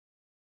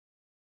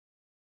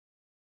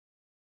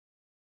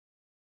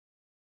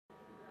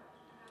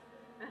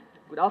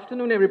Good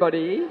afternoon,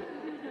 everybody.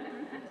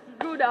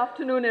 Good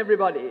afternoon,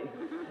 everybody.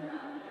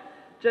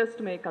 Just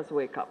to make us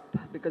wake up,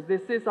 because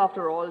this is,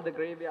 after all, the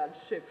graveyard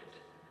shift.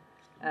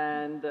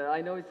 And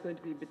I know it's going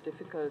to be a bit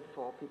difficult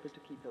for people to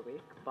keep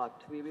awake,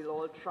 but we will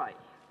all try.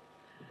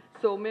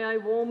 So may I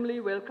warmly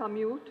welcome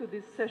you to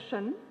this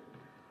session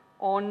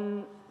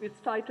it's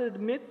titled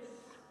Myths,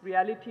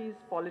 Realities,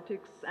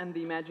 Politics, and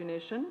the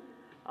Imagination,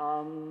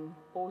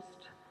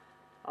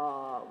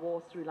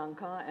 Post-War Sri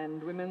Lanka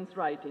and Women's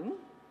Writing.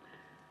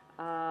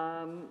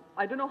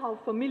 I don't know how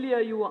familiar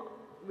you are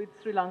with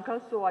Sri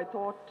Lanka, so I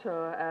thought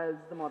as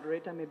the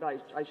moderator, maybe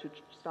I should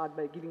start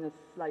by giving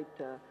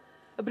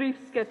a brief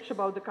sketch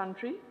about the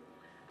country.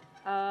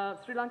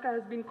 Sri Lanka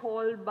has been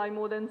called by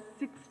more than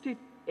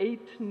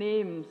 68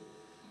 names,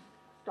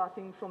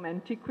 starting from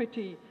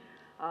antiquity.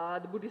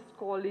 The Buddhists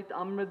call it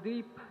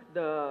Amradweep,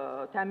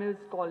 the Tamils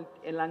call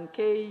it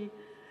Lanka,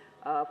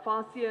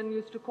 Farsian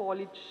used to call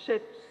it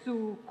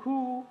Shetsu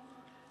Ku,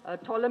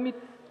 Ptolemy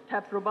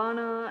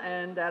Taprobana,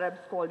 and Arabs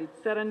called it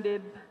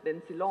Serendib,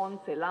 then Ceylon,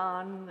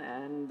 Ceylon,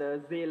 and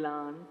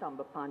Zeelan,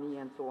 Tambapani,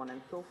 and so on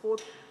and so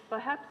forth,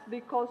 perhaps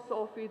because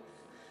of its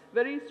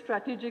very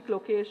strategic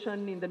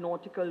location in the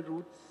nautical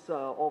routes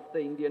of the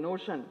Indian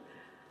Ocean.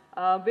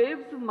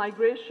 Waves of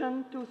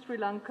migration to Sri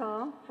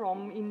Lanka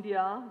from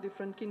India,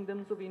 different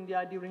kingdoms of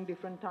India during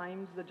different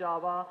times, the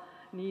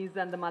Javanese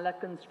and the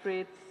Malaccan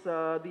Straits,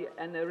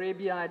 and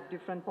Arabia at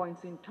different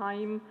points in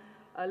time,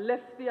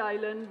 left the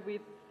island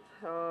with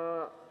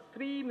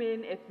three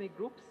main ethnic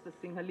groups, the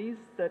Sinhalese,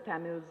 the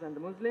Tamils, and the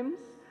Muslims.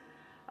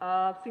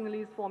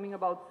 Sinhalese forming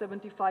about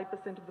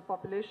 75% of the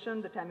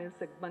population. The Tamil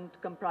segment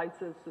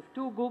comprises of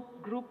two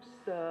groups,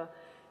 the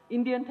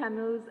Indian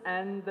Tamils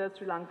and the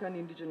Sri Lankan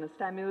indigenous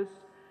Tamils.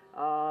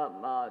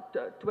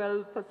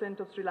 12%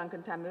 of Sri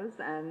Lankan Tamils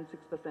and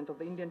 6% of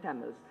the Indian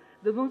Tamils.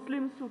 The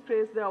Muslims who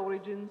trace their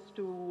origins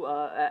to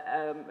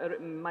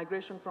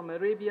migration from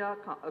Arabia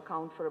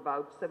account for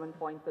about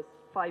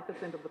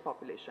 7.5% of the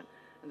population.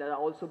 And there are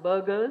also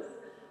Burghers,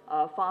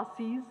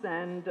 Farsis,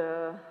 and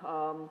the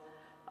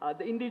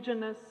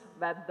indigenous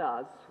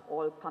Vaddas,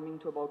 all coming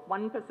to about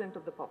 1%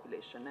 of the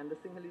population. And the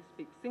Sinhalese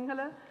speak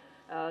Sinhala,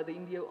 the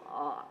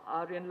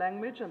Indo-Aryan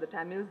language, and the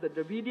Tamils, the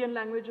Dravidian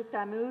language of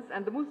Tamils,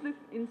 and the Muslims,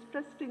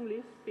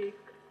 interestingly, speak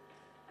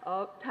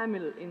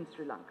Tamil in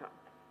Sri Lanka.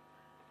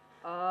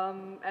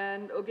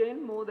 And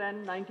again, more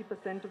than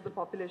 90% of the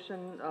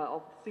population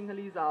of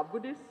Sinhalese are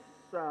Buddhists,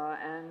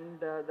 and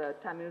the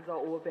Tamils are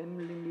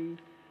overwhelmingly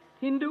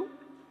Hindu.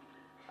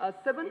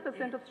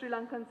 7% of Sri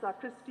Lankans are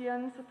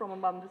Christians from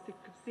among the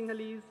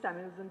Sinhalese,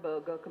 Tamils, and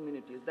Burgher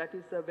communities. That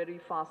is a very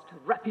fast,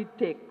 rapid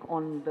take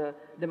on the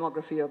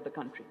demography of the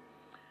country.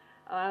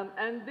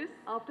 And this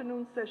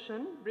afternoon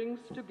session brings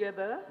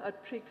together a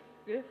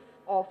triff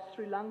of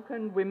Sri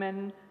Lankan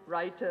women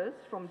writers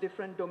from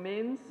different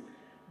domains,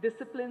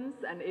 disciplines,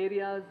 and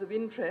areas of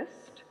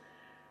interest.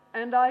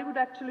 And I would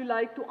actually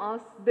like to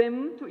ask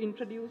them to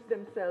introduce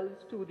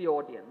themselves to the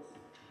audience.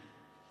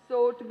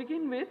 So to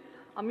begin with,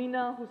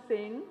 Ameena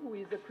Hussein, who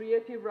is a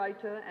creative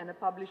writer and a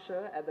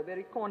publisher at the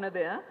very corner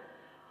there.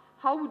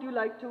 How would you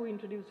like to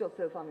introduce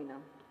yourself, Ameena?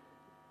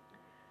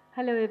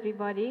 Hello,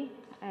 everybody.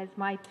 As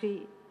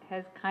Maithree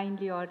has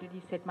kindly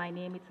already said my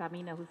name, it's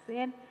Ameena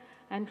Hussein.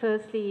 And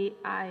firstly,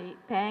 I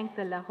thank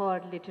the Lahore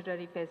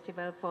Literary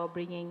Festival for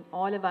bringing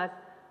all of us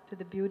to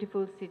the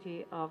beautiful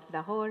city of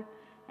Lahore.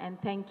 And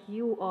thank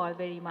you all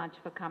very much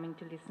for coming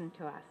to listen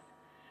to us.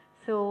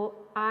 So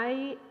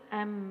I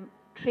am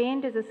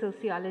trained as a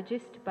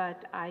sociologist,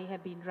 but I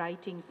have been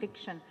writing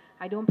fiction.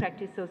 I don't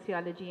practice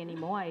sociology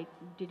anymore. I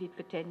did it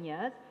for 10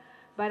 years.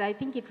 But I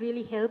think it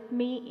really helped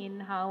me in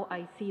how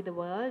I see the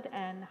world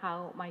and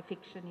how my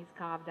fiction is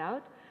carved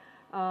out.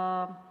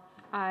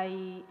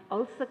 I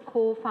also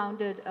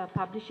co-founded a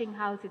publishing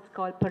house. It's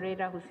called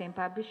Pereira Hussein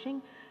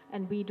Publishing,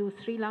 and we do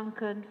Sri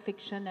Lankan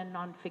fiction and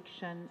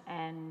non-fiction,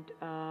 and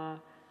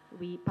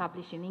we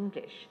publish in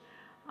English.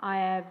 I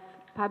have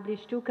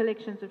published 2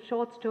 collections of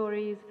short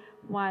stories,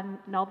 1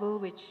 novel,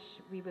 which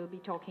we will be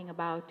talking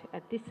about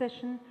at this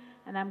session,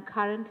 and I'm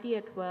currently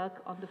at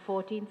work on the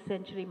 14th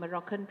century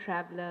Moroccan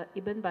traveler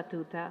Ibn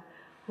Battuta,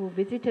 who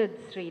visited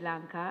Sri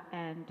Lanka,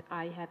 and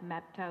I have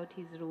mapped out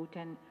his route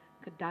and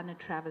done a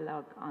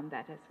travelogue on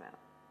that as well.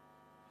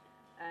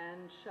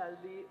 And shall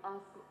we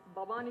ask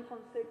Bhavani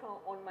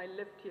Fonseka on my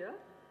left here,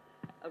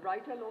 a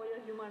writer, lawyer,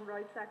 human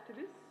rights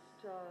activist.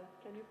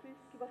 Can you please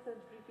give us a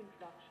brief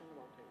introduction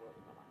about your work,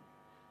 Bhavani?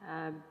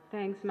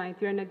 Thanks,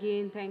 Maithree, and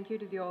again, thank you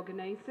to the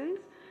organizers.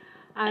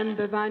 I'm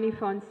Bhavani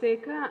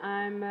Fonseka.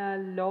 I'm a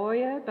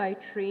lawyer by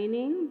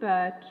training,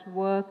 but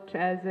worked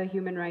as a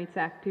human rights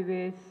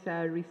activist,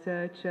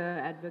 researcher,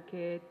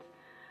 advocate,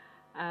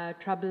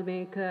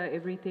 troublemaker,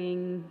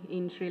 everything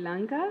in Sri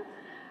Lanka.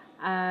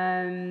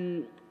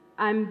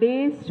 I'm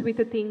based with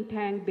a think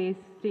tank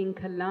based in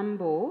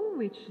Colombo,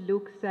 which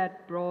looks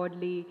at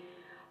broadly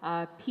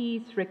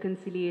peace,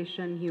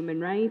 reconciliation,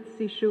 human rights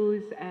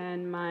issues,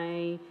 and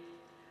my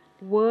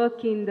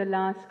work in the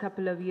last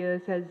couple of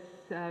years has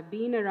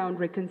been around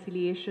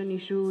reconciliation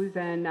issues,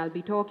 and I'll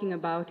be talking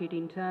about it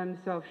in terms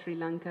of Sri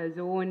Lanka's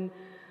own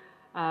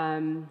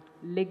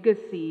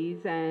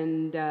legacies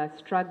and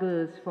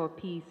struggles for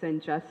peace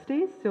and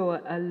justice.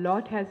 So a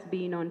lot has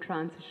been on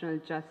transitional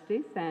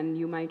justice, and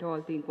you might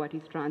all think, what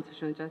is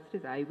transitional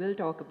justice? I will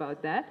talk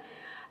about that.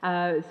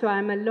 So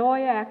I'm a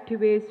lawyer,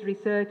 activist,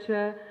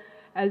 researcher,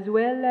 as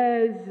well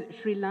as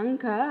Sri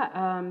Lanka.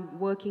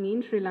 Working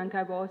in Sri Lanka,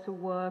 I've also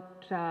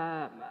worked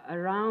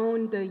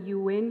around the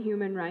UN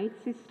human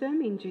rights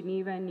system in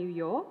Geneva and New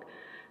York,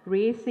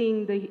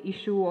 raising the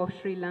issue of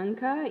Sri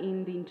Lanka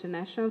in the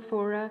international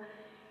fora,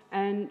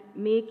 and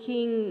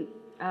making,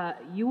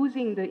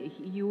 using the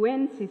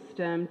UN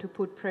system to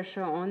put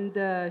pressure on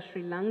the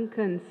Sri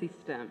Lankan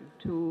system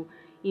to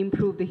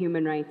improve the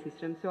human rights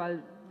system. So I'll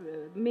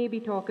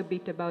maybe talk a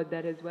bit about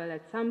that as well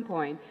at some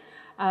point.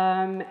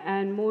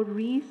 And more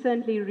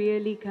recently,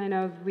 really kind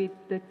of with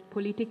the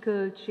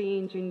political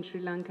change in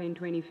Sri Lanka in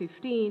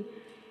 2015,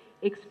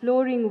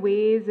 exploring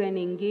ways and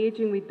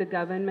engaging with the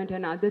government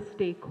and other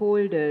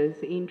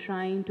stakeholders in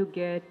trying to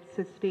get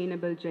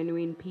sustainable,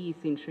 genuine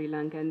peace in Sri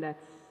Lanka, and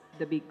that's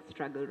the big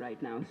struggle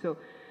right now. So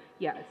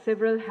yeah,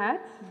 several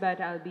hats,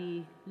 but I'll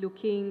be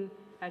looking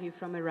at it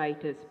from a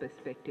writer's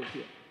perspective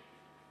here.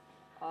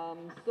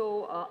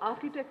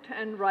 Architect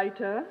and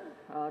writer,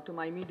 to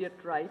my immediate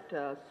right,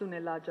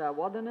 Sunela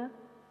Jayewardene.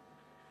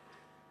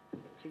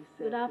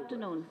 Good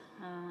afternoon,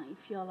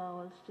 if you all are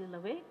all still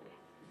awake.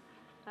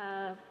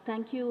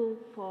 Thank you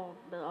for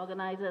the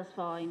organizers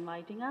for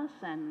inviting us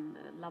and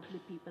lovely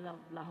people of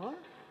Lahore.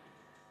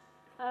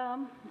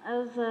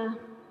 As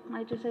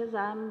Maithree says,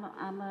 I'm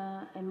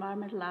an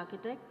environmental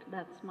architect.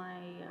 That's my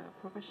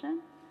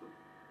profession.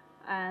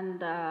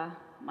 And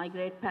my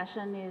great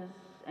passion is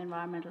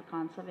environmental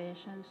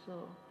conservation,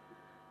 so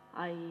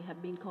I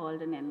have been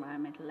called an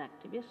environmental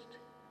activist.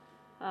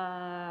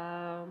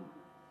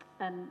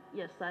 And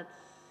yes, that's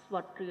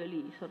what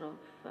really sort of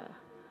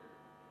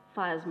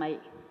fires my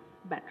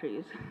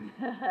batteries.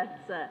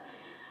 That's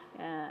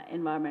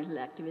environmental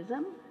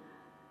activism.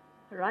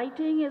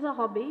 Writing is a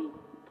hobby,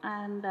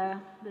 and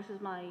this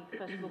is my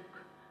first book,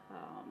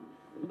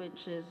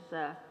 which is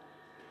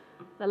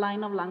The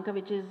Line of Lanka,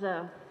 which is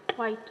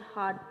quite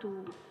hard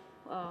to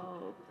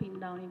pin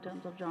down in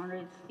terms of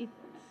genre. It's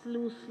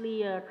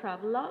loosely a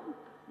travelogue,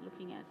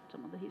 looking at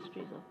some of the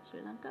histories of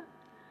Sri Lanka.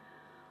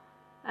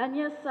 And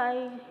yes,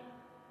 I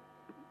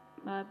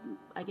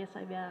guess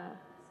I wear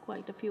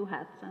quite a few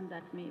hats, and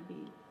that may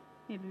be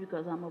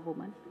because I'm a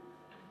woman.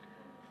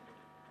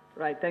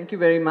 Right, thank you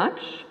very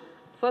much.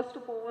 First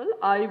of all,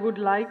 I would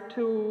like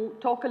to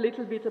talk a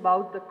little bit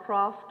about the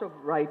craft of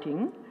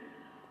writing.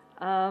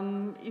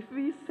 If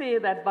we say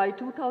that by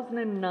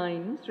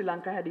 2009, Sri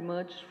Lanka had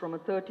emerged from a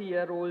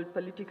 30-year-old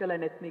political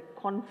and ethnic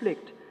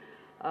conflict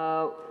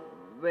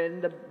when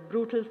the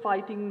brutal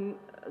fighting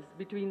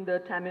between the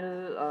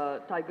Tamil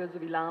Tigers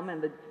of Ilam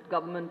and the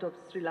government of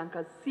Sri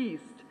Lanka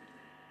ceased.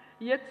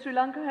 Yet Sri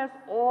Lanka has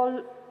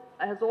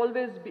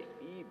always,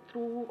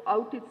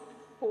 throughout its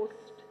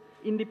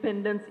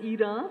post-independence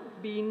era,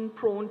 been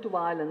prone to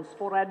violence,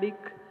 sporadic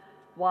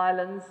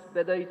violence,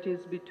 whether it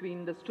is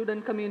between the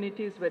student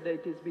communities, whether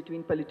it is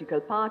between political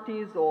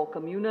parties or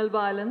communal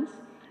violence.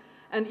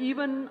 And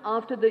even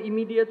after the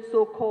immediate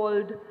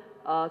so-called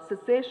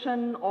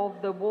cessation of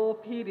the war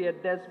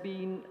period, there's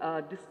been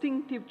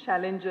distinctive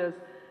challenges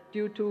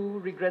due to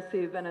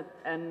regressive and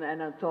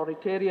an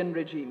authoritarian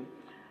regime.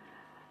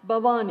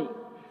 Bhavani,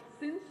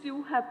 since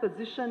you have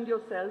positioned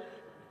yourself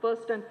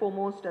first and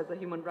foremost as a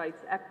human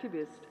rights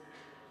activist,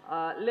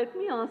 let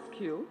me ask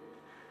you,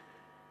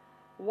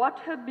 what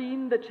have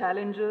been the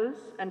challenges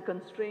and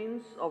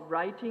constraints of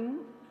writing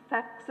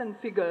facts and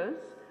figures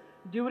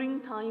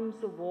during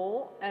times of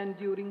war and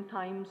during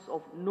times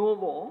of no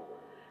war,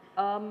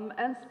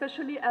 and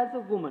especially as a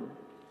woman?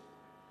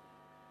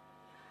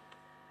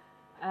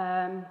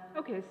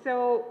 Okay,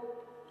 so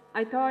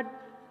I thought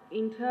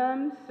in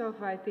terms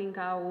of, I think,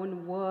 our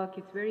own work,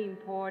 it's very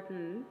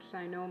important.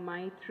 I know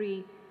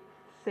Maithree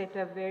set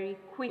a very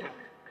quick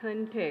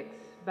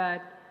context,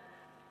 but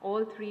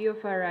all three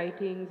of our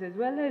writings, as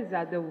well as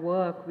other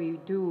work we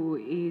do,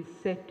 is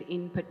set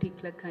in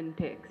particular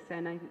contexts.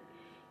 And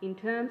in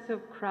terms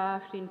of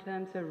craft, in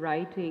terms of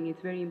writing,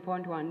 it's very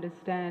important to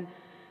understand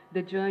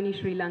the journey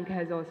Sri Lanka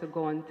has also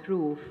gone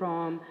through,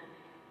 from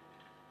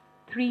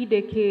 3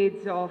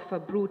 decades of a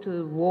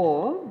brutal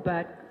war,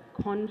 but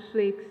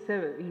conflicts,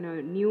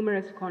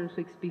 numerous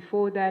conflicts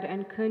before that,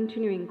 and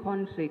continuing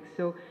conflicts.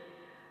 So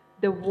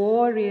the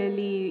war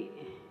really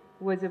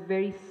was a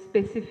very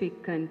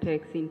specific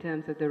context in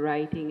terms of the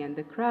writing and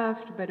the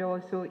craft, but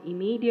also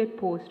immediate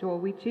post-war,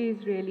 which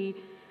is really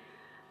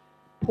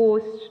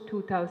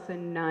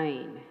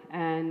post-2009.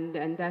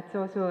 And that's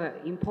also an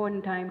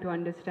important time to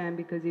understand,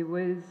 because it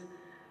was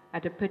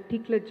at a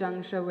particular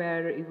juncture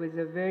where it was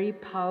a very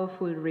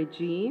powerful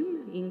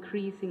regime,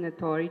 increasing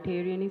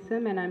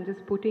authoritarianism, and I'm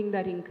just putting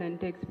that in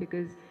context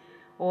because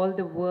all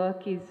the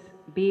work is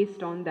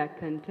based on that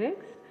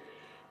context.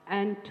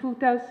 And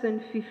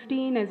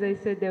 2015, as I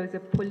said, there was a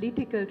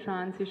political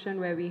transition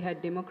where we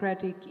had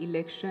democratic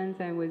elections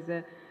and was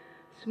a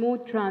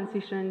smooth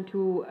transition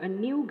to a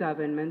new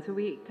government. So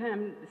we kind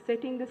of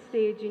setting the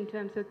stage in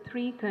terms of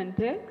three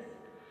contexts.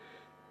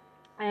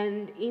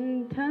 And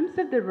in terms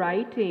of the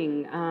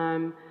writing,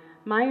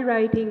 my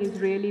writing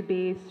is really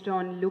based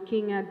on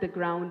looking at the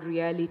ground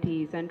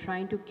realities and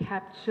trying to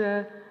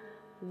capture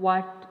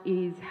what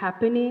is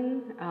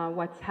happening,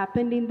 what's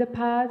happened in the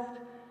past,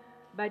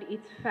 but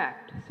it's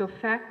fact. So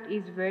fact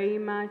is very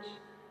much,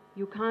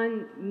 you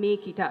can't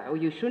make it up, or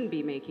you shouldn't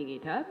be making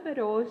it up, but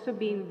also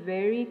being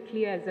very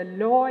clear as a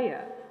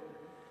lawyer,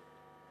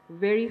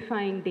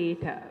 verifying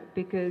data,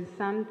 because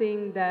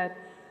something that's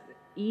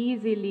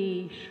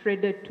easily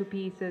shredded to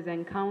pieces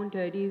and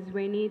countered is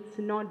when it's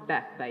not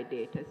backed by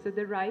data. So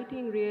the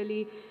writing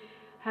really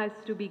has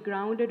to be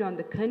grounded on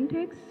the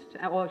context,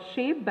 or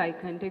shaped by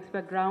context,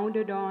 but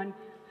grounded on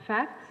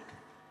facts,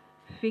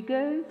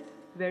 figures,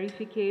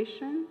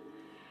 verification.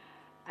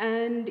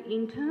 And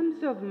in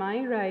terms of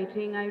my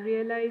writing, I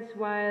realized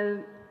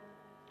while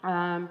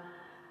I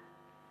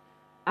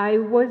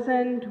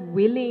wasn't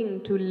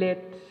willing to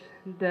let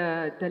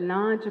the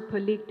larger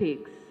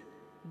politics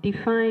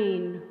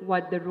define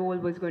what the role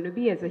was going to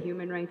be as a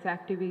human rights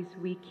activist,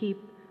 we keep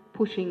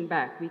pushing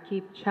back, we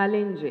keep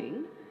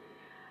challenging.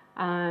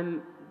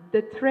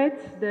 The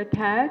threats, the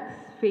attacks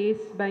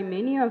faced by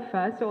many of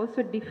us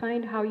also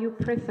defined how you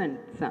present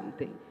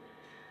something.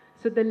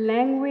 So the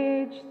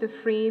language, the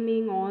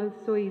framing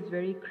also is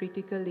very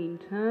critical in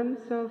terms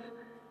of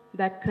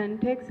that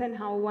context and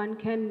how one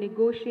can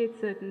negotiate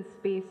certain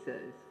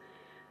spaces.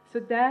 So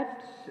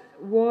that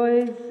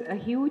was a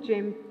huge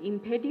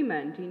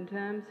impediment in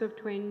terms of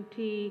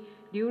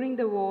during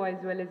the war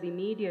as well as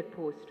immediate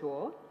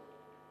post-war.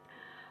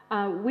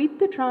 With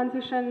the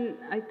transition,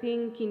 I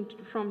think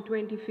from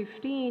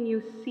 2015,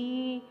 you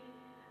see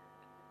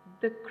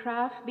the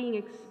craft being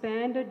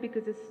expanded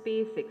because the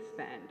space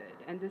expanded.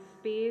 And the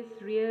space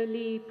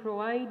really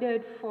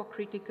provided for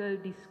critical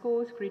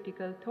discourse,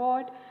 critical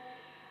thought.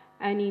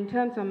 And in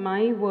terms of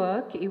my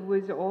work, it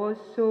was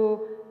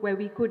also where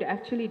we could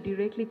actually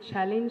directly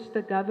challenge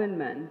the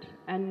government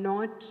and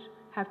not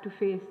have to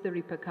face the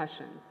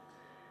repercussions.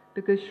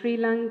 Because Sri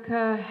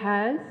Lanka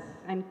has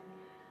and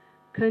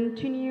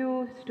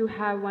continues to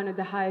have one of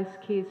the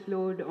highest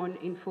caseload on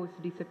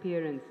enforced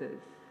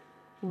disappearances,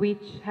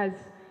 which has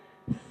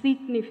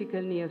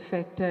significantly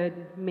affected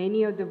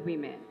many of the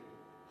women.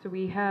 So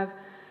we have,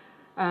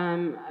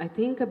 I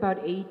think, about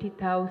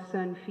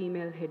 80,000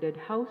 female-headed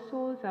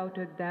households. Out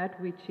of that,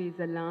 which is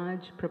a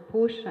large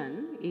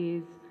proportion,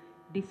 is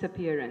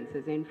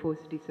disappearances,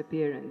 enforced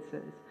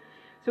disappearances.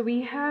 So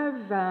we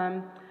have,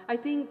 I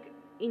think,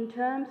 in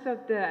terms of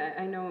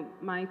I know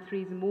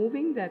Maithree is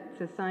moving, that's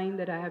a sign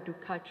that I have to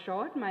cut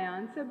short my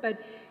answer, but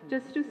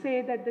just to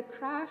say that the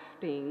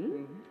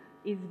crafting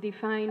is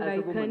defined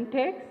by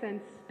context and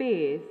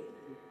space,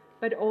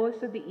 but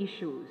also the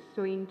issues.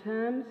 So in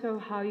terms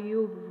of how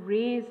you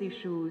raise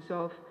issues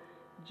of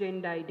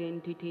gender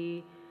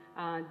identity,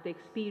 the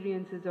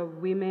experiences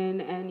of women,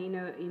 and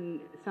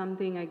in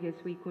something I guess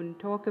we couldn't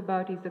talk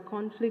about is the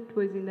conflict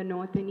was in the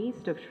north and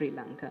east of Sri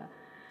Lanka.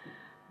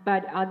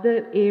 But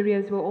other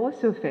areas were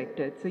also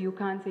affected. So you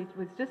can't say it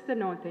was just the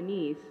north and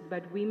east,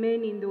 but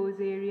women in those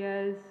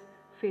areas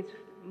face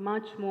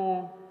much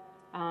more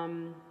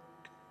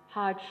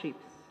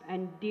hardships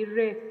and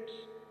direct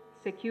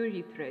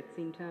security threats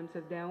in terms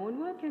of their own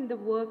work, and the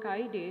work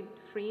I did,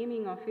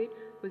 framing of it,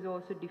 was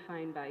also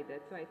defined by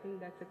that. So I think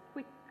that's a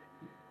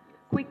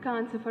quick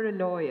answer for a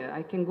lawyer.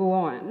 I can go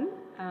on,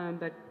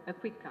 but a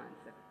quick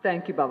answer.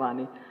 Thank you,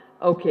 Bhavani.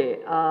 Okay,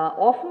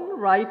 often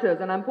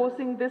writers, and I'm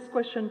posing this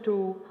question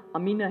to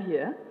Ameena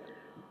here,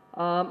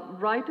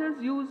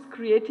 writers use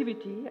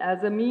creativity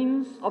as a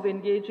means of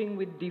engaging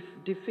with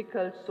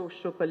difficult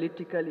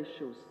socio-political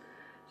issues,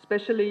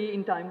 especially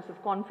in times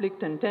of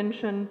conflict and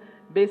tension,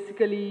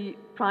 basically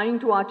trying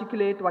to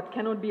articulate what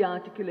cannot be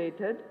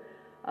articulated,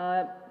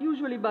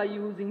 usually by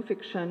using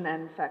fiction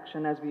and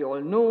faction, as we all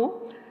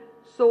know.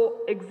 So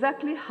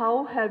exactly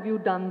how have you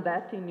done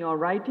that in your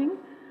writing?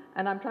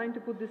 And I'm trying to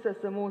put this as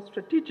a more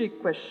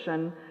strategic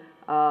question,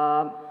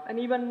 and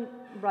even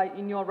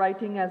in your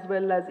writing as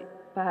well as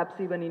perhaps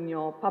even in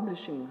your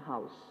publishing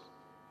house.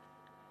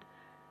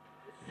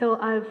 So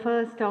I'll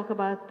first talk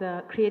about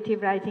the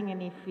creative writing,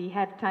 and if we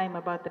have time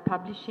about the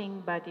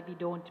publishing, but if we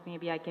don't,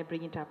 maybe I can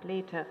bring it up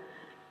later.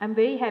 I'm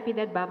very happy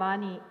that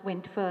Bhavani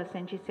went first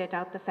and she set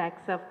out the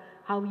facts of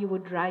how you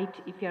would write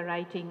if you're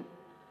writing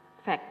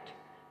fact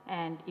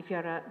and if you're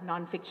a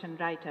non-fiction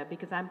writer,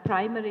 because I'm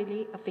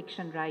primarily a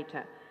fiction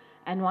writer.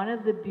 And one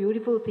of the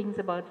beautiful things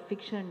about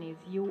fiction is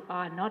you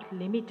are not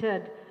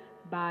limited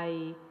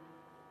by,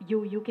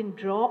 you can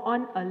draw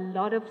on a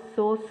lot of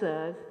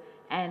sources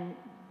and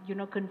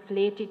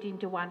conflate it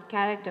into one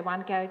character.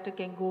 One character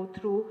can go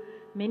through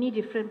many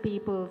different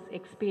people's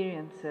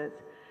experiences.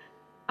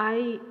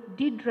 I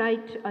did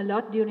write a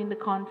lot during the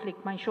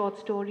conflict. My short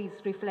stories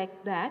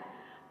reflect that.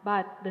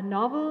 But the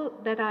novel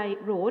that I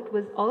wrote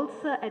was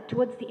also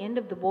towards the end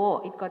of the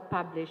war. It got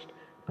published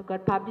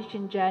got published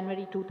in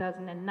January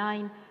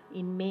 2009.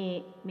 In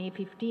May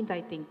 15th,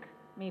 I think,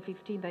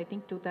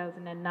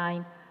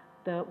 2009,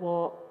 the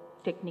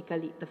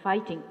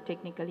fighting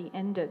technically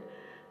ended.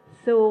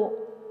 So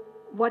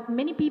what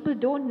many people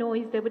don't know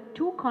is there were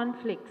two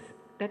conflicts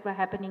that were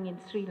happening in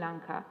Sri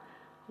Lanka.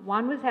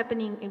 One was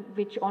happening,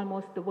 which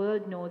almost the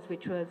world knows,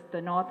 which was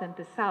the North and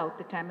the South,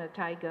 the Tamil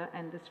Tiger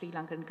and the Sri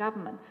Lankan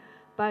government.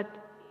 But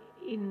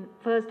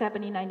first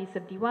happened in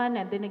 1971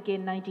 and then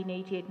again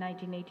 1988,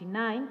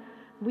 1989,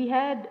 we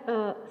had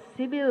a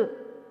civil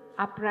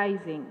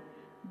uprising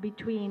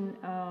between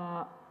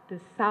the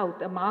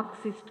South, a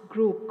Marxist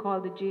group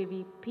called the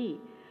JVP.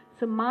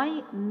 So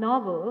my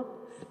novel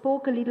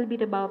spoke a little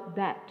bit about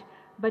that,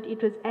 but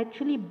it was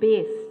actually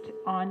based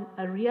on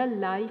a real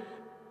life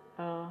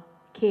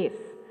case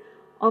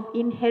of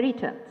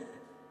inheritance.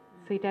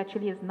 So it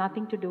actually has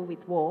nothing to do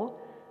with war.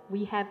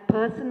 We have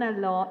personal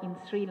law in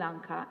Sri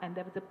Lanka, and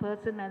there was a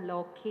personal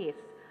law case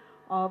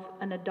of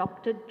an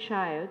adopted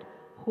child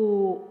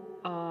who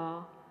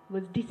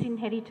was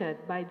disinherited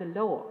by the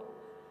law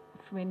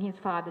when his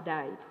father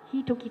died.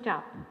 He took it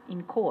up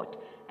in court,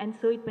 and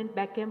so it went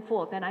back and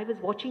forth. And I was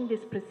watching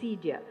this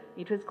procedure.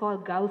 It was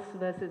called Gauss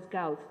versus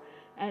Gauss.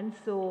 And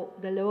so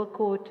the lower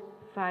court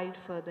filed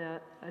for the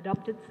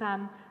adopted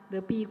son, the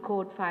appeal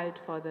court filed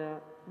for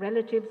the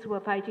relatives who were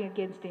fighting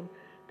against him,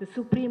 the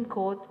Supreme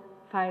Court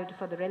filed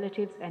for the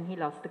relatives, and he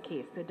lost the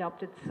case, the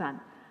adopted son.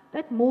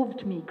 That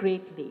moved me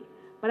greatly,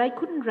 but I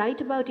couldn't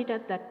write about it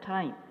at that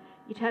time.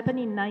 It happened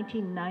in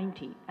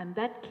 1990, and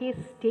that case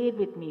stayed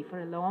with me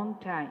for a long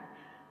time.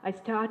 I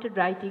started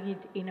writing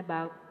it in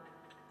about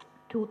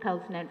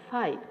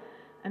 2005,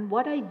 and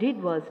what I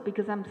did was,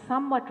 because I'm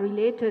somewhat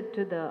related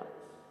to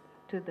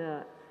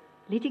the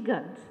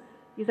litigants,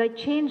 is I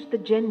changed the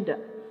gender.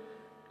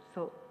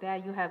 So there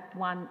you have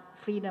one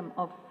freedom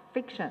of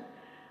fiction.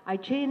 I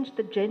changed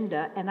the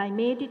gender and I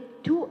made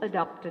it two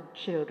adopted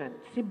children,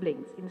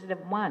 siblings, instead of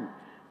one.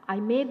 I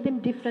made them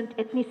different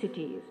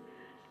ethnicities.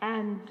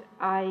 And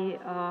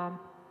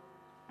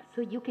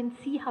so you can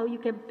see how you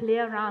can play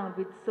around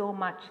with so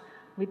much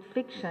with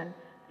fiction,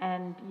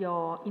 and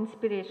your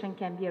inspiration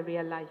can be a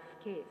real life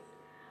case.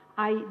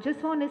 I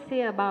just want to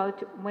say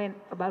about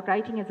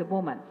writing as a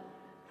woman.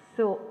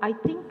 So I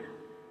think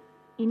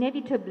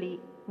inevitably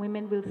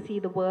women will see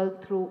the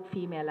world through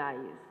female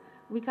eyes.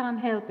 We can't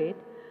help it.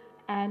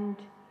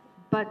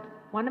 But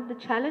one of the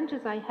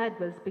challenges I had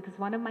was because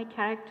one of my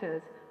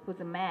characters was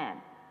a man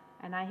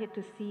and I had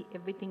to see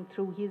everything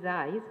through his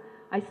eyes,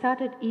 I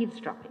started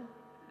eavesdropping.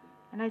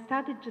 And I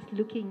started just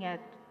looking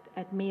at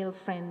male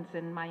friends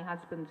and my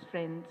husband's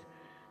friends.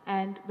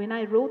 And when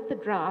I wrote the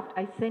draft,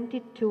 I sent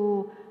it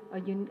to,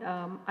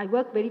 I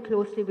worked very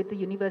closely with the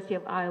University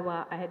of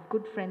Iowa. I had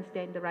good friends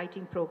there in the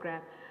writing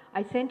program.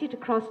 I sent it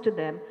across to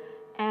them.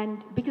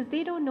 And because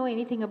they don't know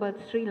anything about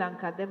Sri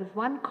Lanka, there was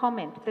one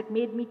comment that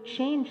made me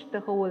change the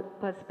whole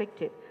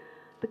perspective.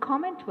 The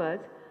comment was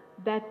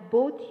that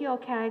both your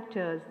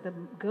characters, the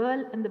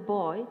girl and the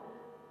boy,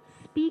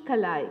 speak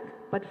alike,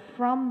 but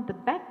from the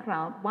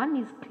background, one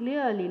is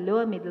clearly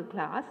lower middle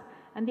class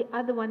and the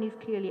other one is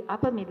clearly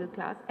upper middle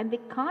class, and they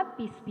can't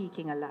be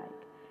speaking alike,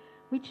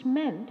 which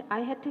meant I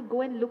had to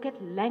go and look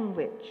at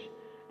language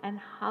and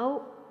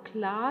how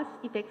class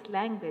affects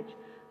language.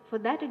 For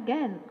that,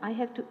 again, I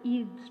have to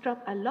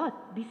eavesdrop a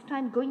lot, this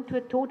time going to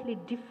a totally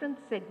different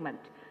segment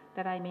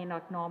that I may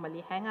not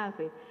normally hang out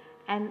with.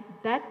 And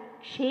that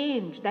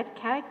changed, that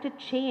character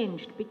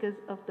changed because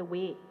of the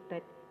way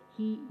that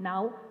he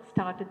now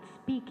started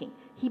speaking.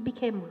 He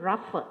became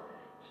rougher,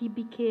 he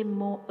became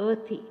more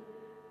earthy,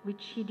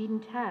 which he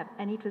didn't have.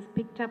 And it was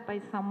picked up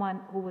by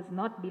someone who was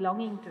not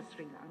belonging to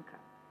Sri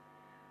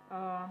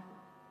Lanka.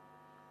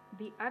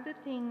 The other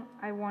thing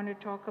I want to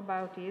talk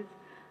about is,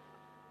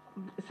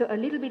 so a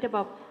little bit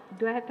about,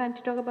 do I have time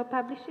to talk about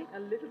publishing? A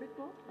little bit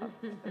more?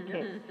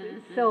 Okay.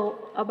 So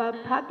about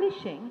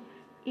publishing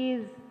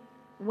is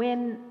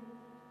when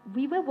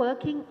we were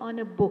working on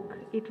a book.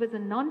 It was a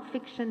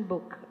non-fiction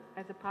book.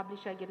 As a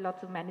publisher, I get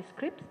lots of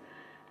manuscripts.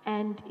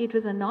 And it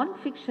was a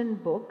non-fiction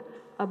book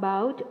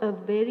about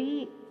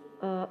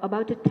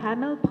about a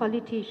Tamil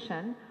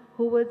politician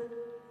who was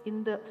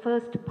in the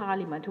first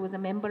parliament, who was a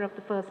member of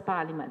the first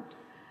parliament.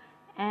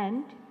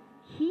 And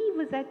he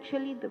was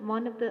actually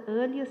one of the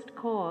earliest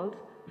calls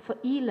for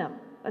Elam,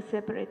 a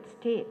separate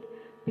state,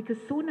 because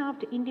soon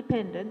after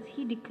independence,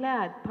 he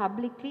declared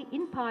publicly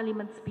in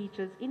parliament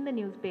speeches, in the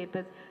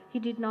newspapers, he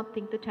did not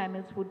think the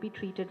Tamils would be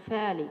treated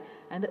fairly,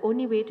 and the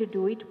only way to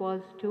do it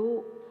was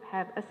to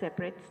have a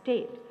separate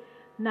state.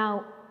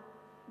 Now,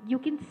 you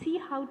can see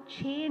how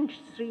changed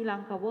Sri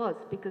Lanka was,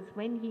 because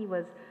when he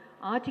was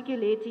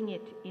articulating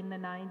it in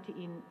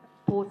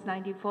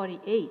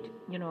post-1948,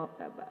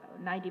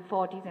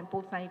 1940s and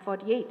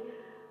post-1948.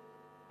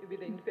 With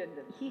the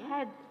independence. He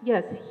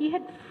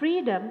had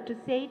freedom to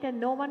say it, and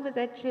no one was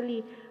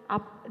actually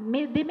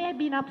they may have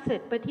been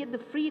upset, but he had the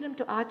freedom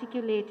to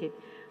articulate it,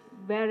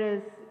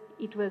 whereas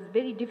it was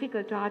very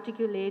difficult to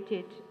articulate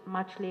it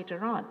much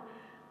later on.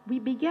 We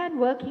began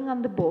working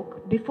on the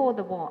book before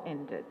the war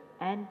ended,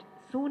 and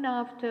soon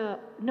after,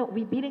 no,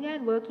 we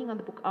began working on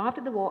the book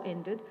after the war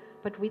ended,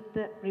 but with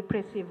the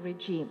repressive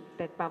regime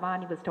that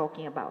Bhavani was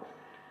talking about.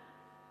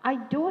 I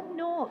don't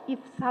know if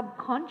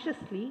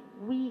subconsciously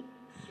we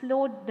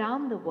slowed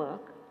down the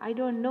work. I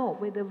don't know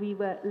whether we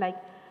were like,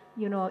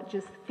 you know,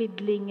 just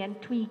fiddling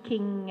and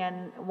tweaking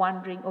and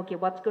wondering, okay,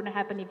 what's going to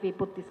happen if we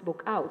put this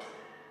book out?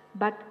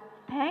 But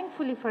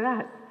thankfully for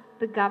us,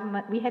 the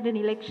government, we had an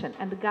election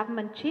and the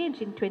government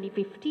changed in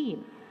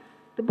 2015.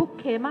 The book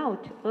came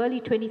out early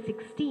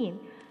 2016,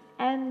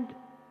 and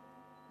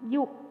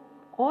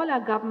all our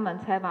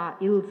governments have our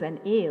ills and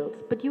ails,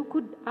 but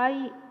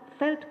I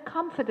felt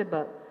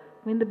comfortable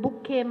when the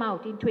book came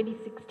out in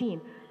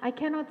 2016. I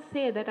cannot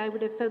say that I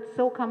would have felt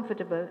so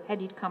comfortable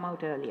had it come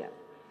out earlier.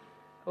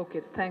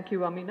 Okay, thank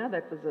you, Ameena.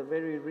 That was a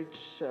very rich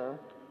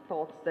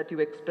thoughts that you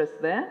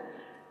expressed there.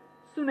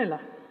 Sunela,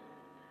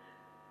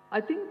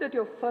 I think that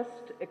your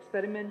first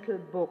experimental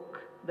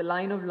book, The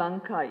Line of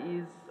Lanka,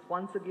 is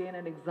once again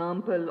an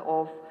example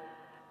of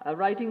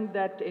writing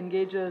that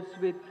engages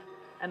with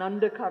an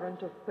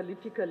undercurrent of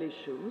political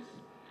issues.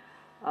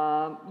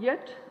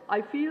 Yet,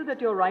 I feel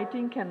that your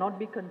writing cannot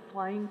be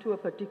confined to a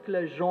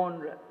particular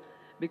genre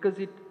because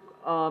it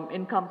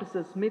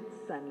encompasses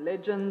myths and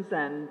legends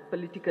and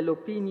political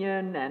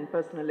opinion and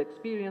personal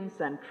experience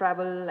and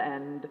travel,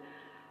 and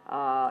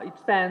it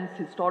spans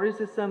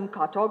historicism,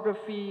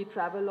 cartography,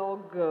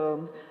 travelogue,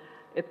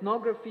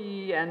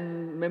 ethnography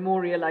and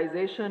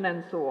memorialization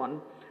and so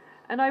on.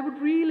 And I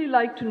would really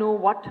like to know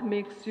what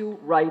makes you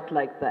write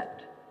like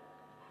that.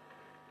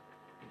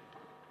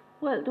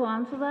 Well, to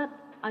answer that,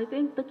 I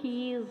think the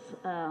key is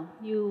as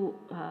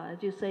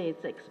you say,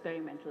 it's an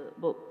experimental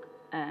book,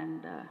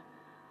 and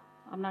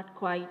I'm not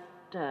quite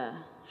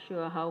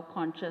sure how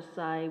conscious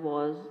I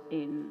was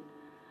in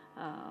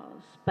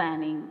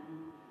spanning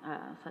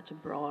such a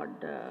broad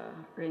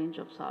range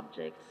of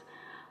subjects.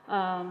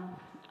 I'm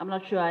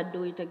not sure I'd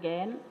do it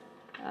again,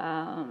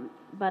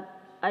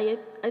 but I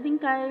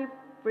think I've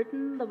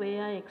written the way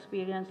I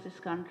experience this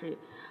country.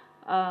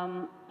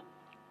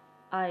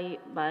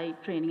 By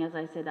training, as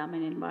I said, I'm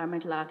an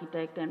environmental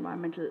architect.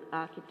 Environmental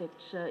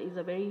architecture is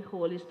a very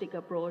holistic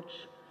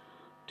approach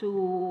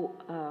to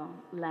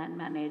land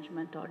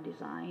management or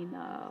design,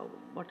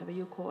 whatever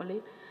you call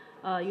it.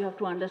 You have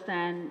to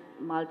understand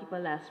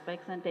multiple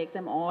aspects and take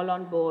them all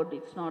on board.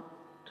 It's not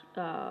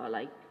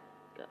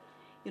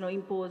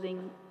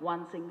imposing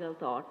one single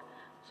thought.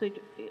 So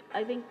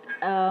I think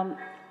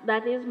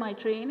that is my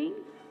training.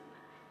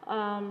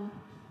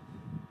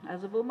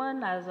 As a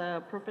woman, as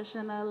a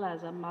professional,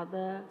 as a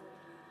mother,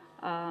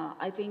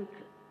 I think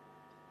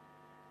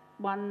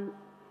one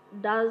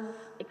does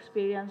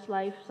experience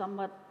life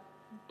somewhat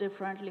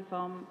differently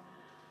from,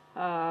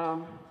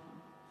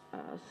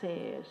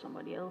 say,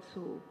 somebody else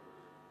who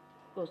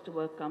goes to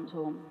work, comes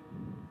home,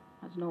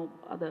 has no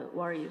other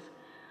worries.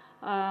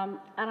 And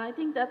I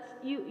think that's,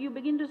 you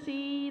begin to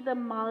see the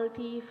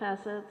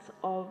multi-facets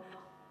of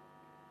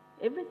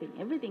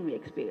everything we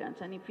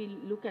experience. And if we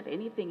look at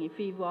anything, if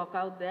we walk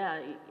out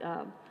there,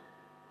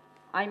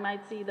 I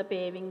might see the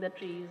paving, the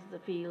trees, the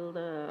field,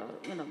 the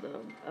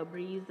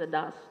breeze, the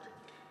dust.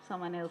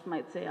 Someone else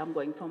might say, I'm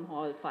going from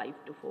hall 5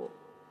 to 4.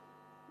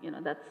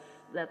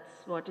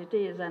 That's what it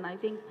is. And I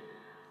think,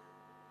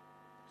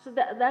 so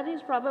that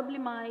is probably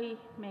my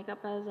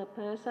makeup as a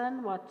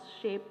person. What's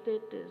shaped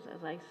it is,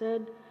 as I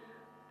said,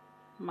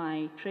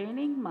 my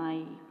training,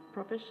 my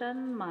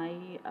profession,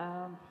 my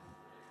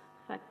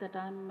fact that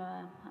I'm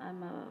a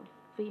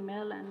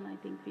female, and I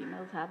think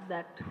females have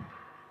that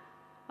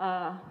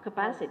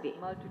capacity.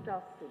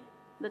 Multitasking.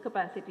 The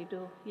capacity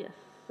to, yes,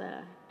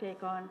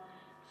 take on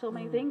so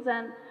many things.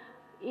 And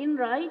in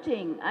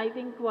writing, I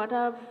think what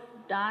I've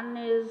done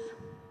is,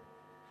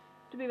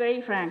 to be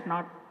very frank,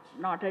 not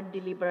a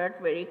deliberate,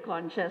 very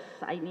conscious,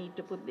 I need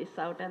to put this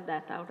out and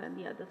that out and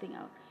the other thing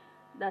out.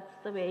 That's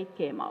the way it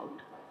came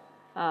out.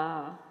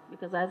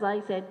 Because as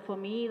I said, for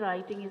me,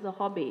 writing is a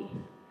hobby.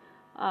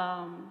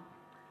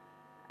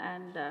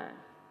 And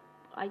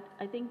I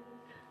think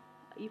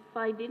if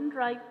I didn't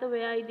write the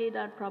way I did,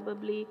 I'd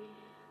probably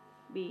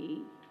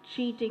be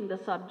cheating the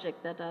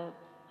subject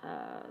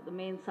the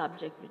main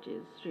subject, which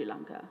is Sri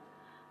Lanka.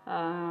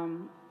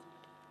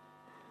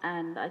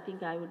 And I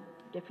think I would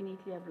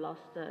definitely have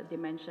lost a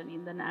dimension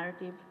in the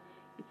narrative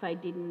if I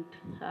didn't,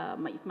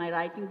 if my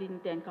writing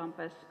didn't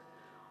encompass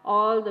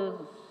all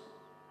those,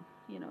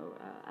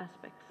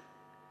 aspects.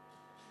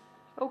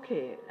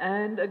 Okay,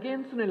 and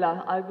again,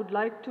 Sunela, I would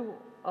like to,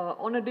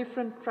 on a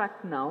different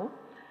track now,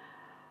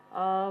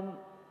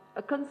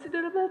 a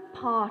considerable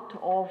part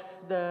of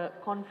the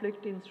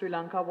conflict in Sri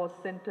Lanka was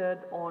centered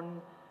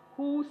on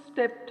who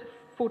stepped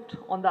foot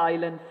on the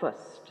island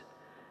first,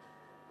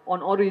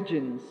 on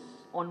origins,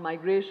 on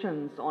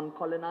migrations, on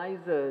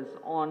colonizers,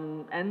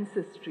 on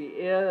ancestry,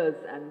 heirs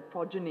and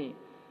progeny.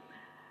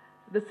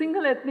 The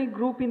single ethnic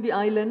group in the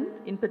island,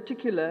 in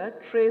particular,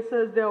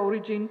 traces their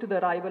origin to the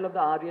arrival of the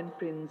Aryan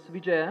prince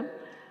Vijaya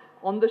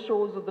on the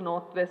shores of the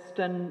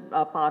northwestern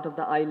part of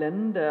the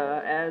island,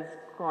 as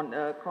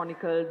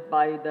chronicled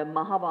by the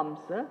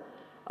Mahavamsa,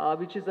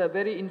 which is a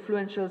very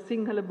influential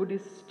Sinhala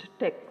Buddhist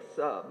text,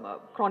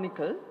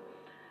 chronicle,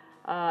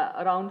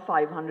 around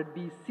 500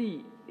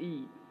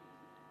 BCE.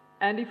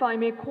 And if I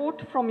may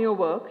quote from your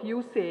work,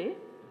 you say,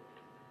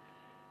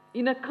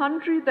 "In a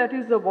country that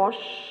is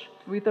awash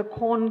with a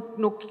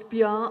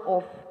cornucopia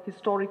of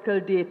historical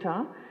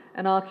data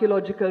and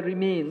archaeological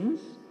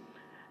remains,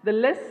 the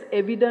less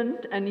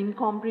evident and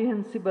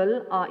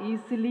incomprehensible are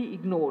easily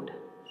ignored,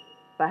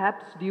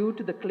 perhaps due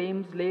to the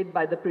claims laid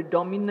by the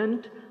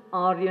predominant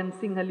Aryan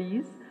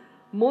Sinhalese.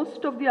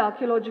 Most of the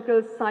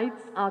archaeological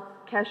sites are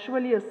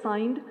casually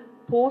assigned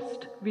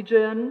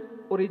post-Vijayan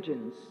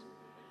origins.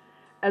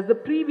 As the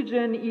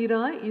pre-Vijayan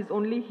era is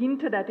only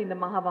hinted at in the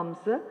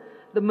Mahavamsa,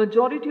 the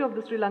majority of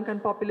the Sri Lankan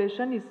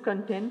population is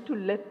content to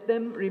let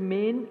them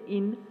remain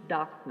in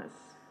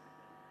darkness."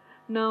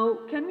 Now,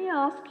 can we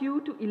ask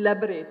you to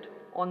elaborate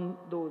on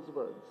those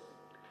words?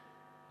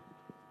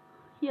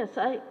 Yes,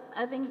 I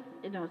think,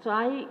 so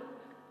I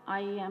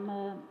am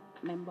a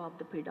member of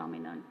the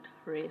predominant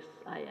race.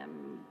 I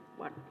am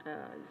what is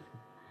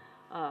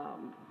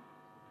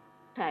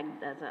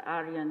tagged as an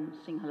Aryan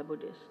Sinhala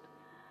Buddhist.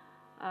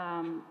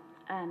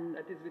 And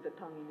That is with a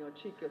tongue in your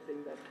cheek, you're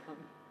saying that.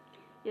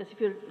 Yes,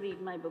 if you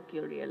read my book,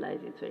 you'll realize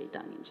it's very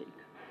tongue-in-cheek.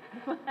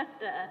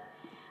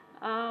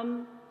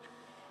 I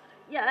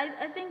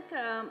think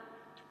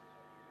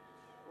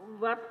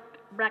what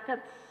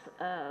brackets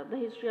the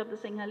history of the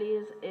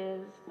Sinhalese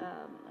is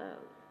a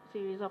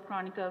series of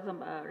chronicles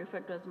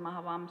referred to as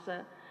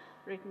Mahavamsa,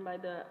 written by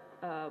the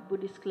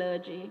Buddhist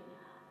clergy,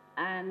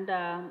 and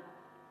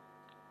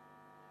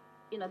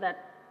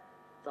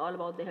that's all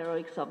about the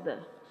heroics of the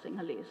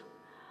Sinhalese.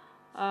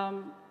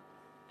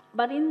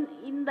 But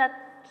in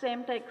that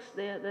same text,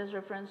 there's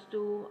reference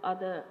to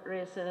other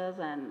races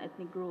and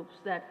ethnic groups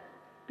that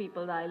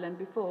peopled the island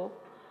before.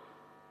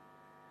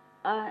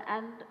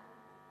 And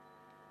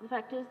the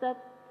fact is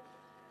that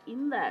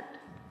in that,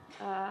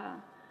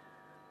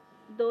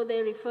 though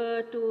they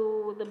refer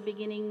to the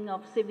beginning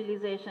of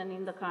civilization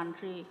in the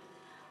country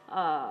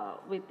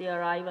with the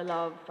arrival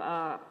of,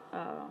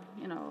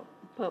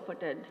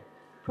 purported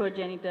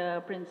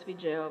progenitor Prince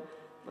Vijay of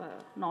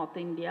North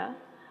India,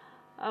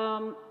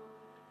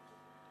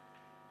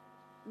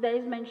 there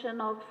is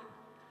mention of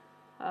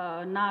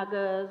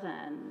Nagas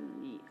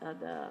and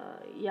the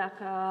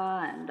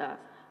Yaka and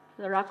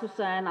the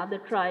Rakusa and other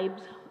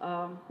tribes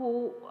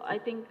who I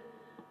think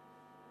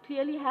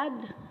clearly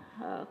had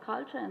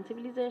culture and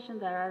civilization.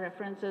 There are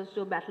references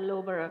to battle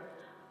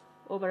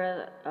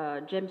over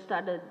a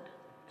gem-studded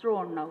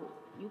throne. Now,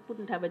 you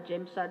couldn't have a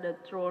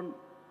gem-studded throne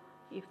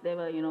if they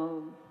were,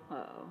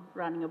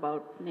 running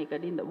about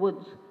naked in the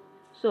woods.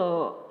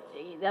 So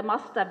there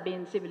must have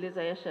been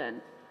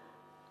civilization.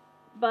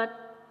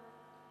 But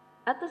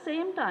at the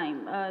same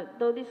time,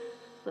 though this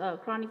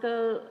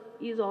chronicle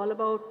is all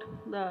about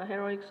the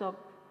heroics of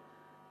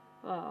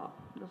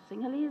the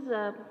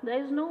Sinhalese,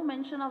 there is no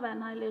mention of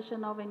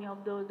annihilation of any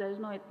of those. There is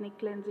no ethnic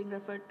cleansing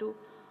referred to.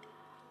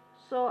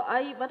 So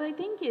what I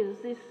think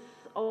is this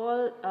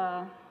all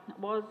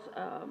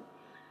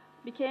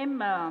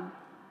became,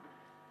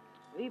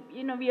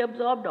 we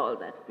absorbed all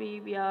that.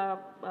 We are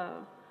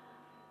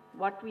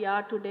what we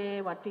are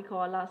today, what we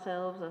call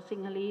ourselves,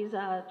 Sinhalese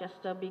are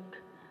just a big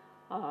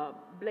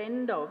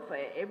blend of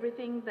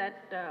everything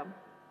that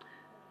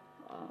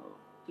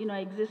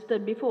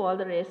existed before, all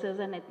the races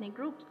and ethnic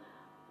groups.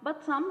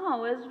 But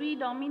somehow, as we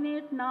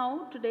dominate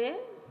now, today,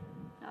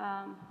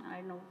 I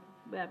don't know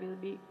where we'll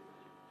be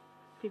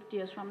 50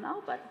 years from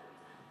now, but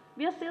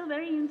we are still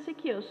very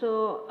insecure.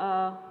 So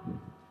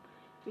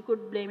we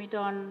could blame it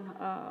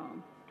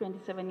on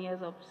 27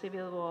 years of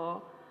civil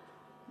war,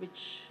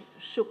 which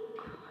shook,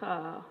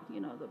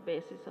 the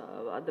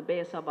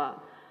base of our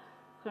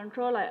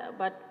control.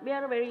 But we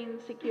are a very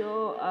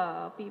insecure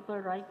people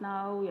right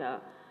now. We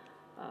are,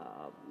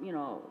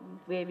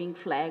 waving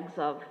flags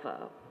of,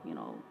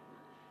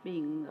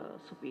 being a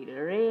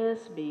superior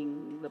race,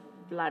 being the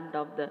blood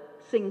of the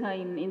Singha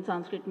in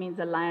Sanskrit means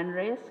the lion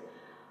race.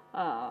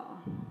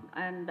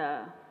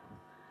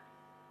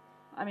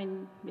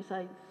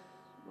 Besides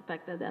the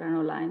fact that there are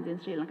no lions in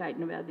Sri Lanka, I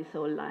don't know where this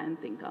whole lion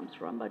thing comes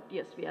from, but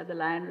yes, we are the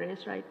lion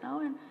race right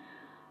now, and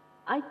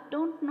I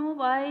don't know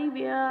why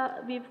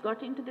we've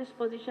got into this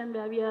position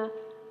where we are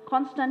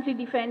constantly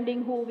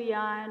defending who we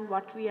are and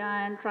what we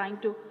are and trying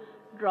to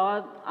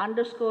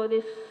underscore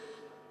this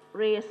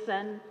race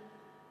and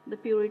the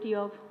purity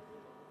of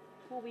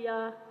who we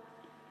are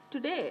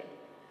today.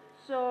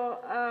 So,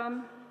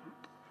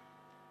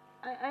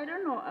 I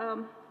don't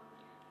know,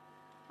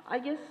 I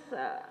guess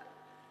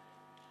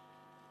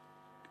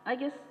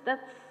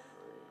that's,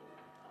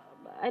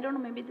 I don't know,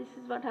 maybe this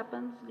is what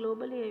happens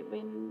globally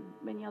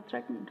when you're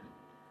threatened.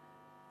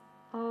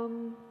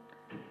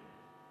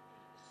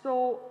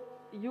 So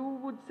you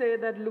would say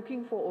that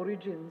looking for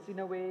origins in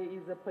a way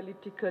is a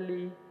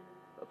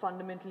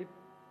fundamentally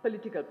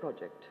political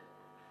project?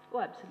 Oh,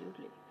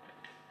 absolutely.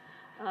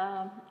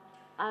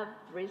 I've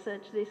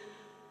researched these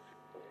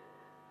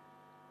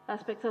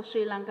aspects of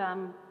Sri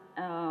Lanka,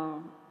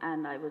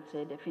 and I would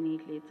say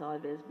definitely it's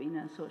always been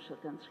a social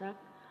construct.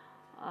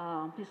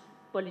 his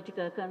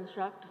political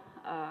construct.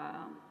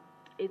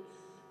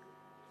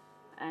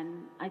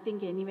 And I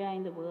think anywhere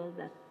in the world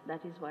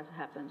that is what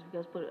happens,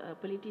 because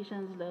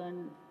politicians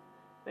learn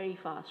very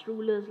fast,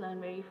 rulers learn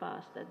very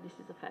fast that this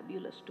is a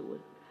fabulous tool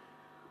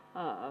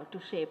to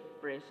shape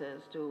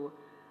races, to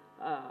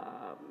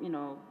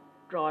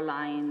draw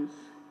lines.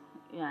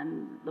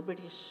 And the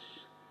British,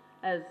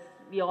 as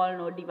we all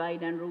know,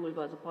 divide and rule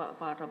was a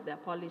part of their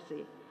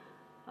policy.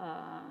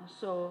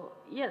 So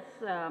yes,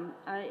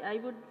 I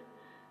would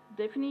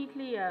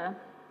definitely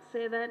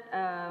say that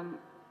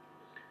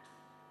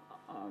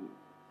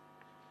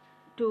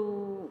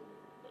to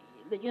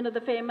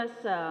the famous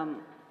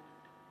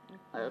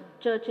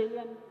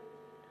Churchillian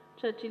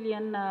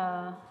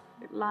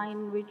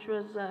line, which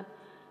was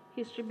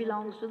history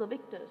belongs to the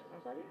victors.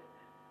 Sorry?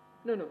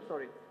 No,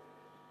 sorry.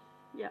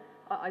 Yeah.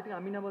 I think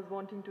Ameena was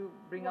wanting to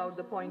bring out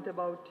the point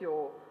about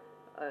your,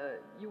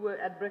 you were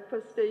at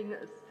breakfast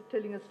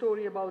telling a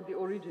story about the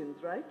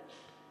origins, right?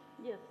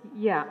 Yes.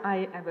 Yeah,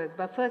 I was.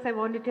 But first I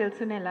want to tell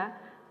Sunela,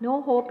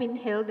 no hope in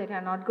hell that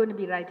I'm not going to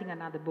be writing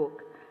another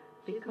book.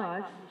 She's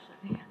my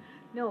publisher.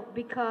 No,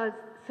 because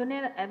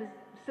Sunela,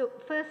 so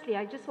firstly,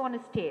 I just want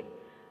to state,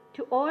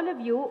 to all of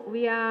you,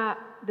 we are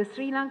the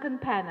Sri Lankan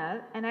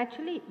panel, and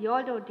actually, you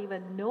all don't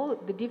even know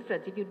the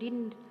difference. If you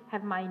didn't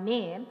have my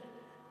name,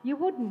 you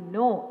wouldn't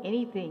know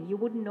anything. You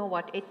wouldn't know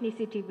what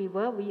ethnicity we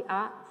were. We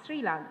are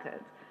Sri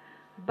Lankans.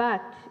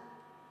 But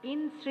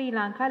in Sri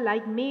Lanka,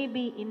 like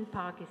maybe in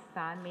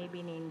Pakistan, maybe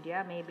in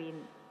India, maybe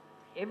in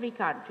every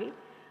country,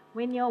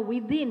 when you're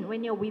within,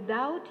 when you're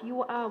without,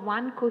 you are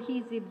one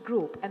cohesive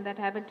group. And that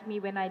happened to me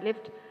when I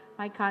left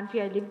my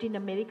country. I lived in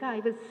America. I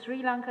was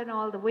Sri Lankan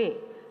all the way.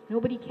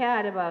 Nobody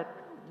cared about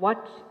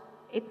what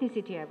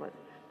ethnicity I was.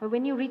 But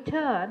when you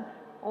return,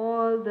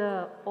 all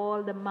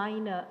the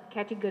minor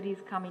categories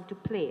come into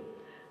play.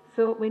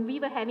 So when we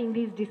were having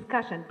these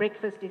discussions,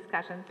 breakfast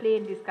discussions,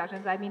 plain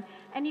discussions,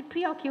 and it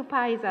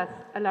preoccupies us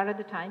a lot of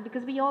the time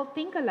because we all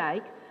think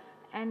alike,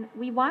 and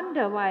we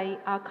wonder why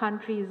our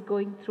country is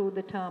going through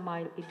the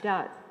turmoil it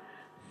does.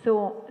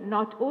 So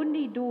not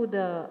only do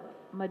the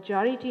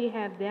majority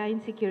have their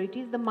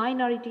insecurities, the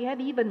minority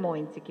have even more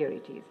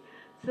insecurities.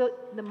 So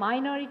the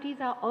minorities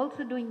are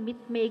also doing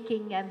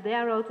myth-making, and they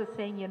are also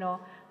saying,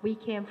 we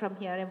came from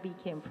here and we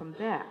came from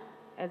there.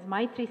 As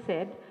Maithree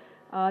said,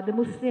 the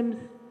Muslims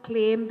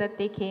claim that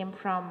they came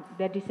from,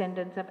 their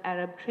descendants of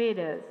Arab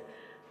traders.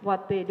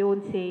 What they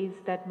don't say is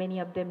that many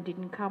of them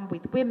didn't come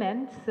with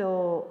women,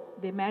 so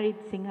they married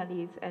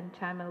Sinhalese and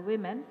Tamil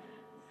women.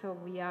 So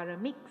we are a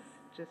mix,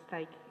 just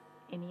like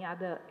any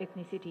other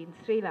ethnicity in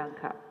Sri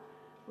Lanka.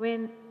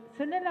 When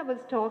Sunela was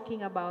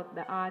talking about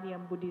the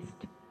Aryan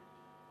Buddhist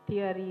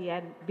theory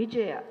and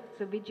Vijaya,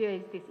 so Vijaya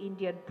is this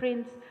Indian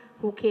prince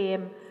who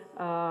came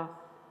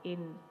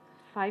in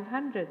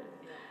 500,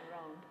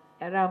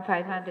 around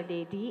 500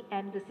 AD,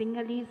 and the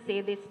Sinhalese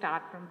say they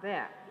start from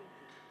there.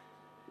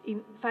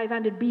 In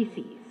 500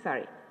 BC,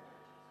 sorry.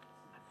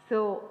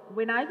 So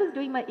when I was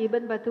doing my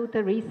Ibn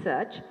Battuta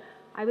research,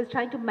 I was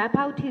trying to map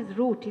out his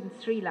route in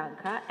Sri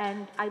Lanka,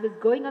 and I was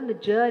going on the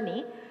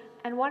journey,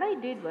 and what I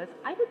did was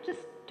I would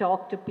just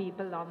talk to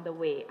people on the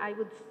way. I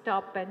would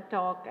stop and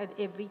talk at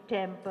every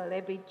temple,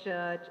 every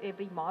church,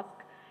 every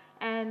mosque.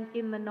 And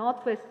in the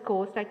northwest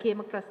coast, I came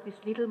across this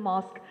little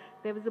mosque.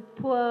 There was a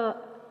poor,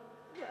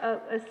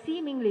 a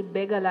seemingly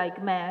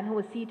beggar-like man who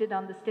was seated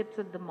on the steps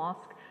of the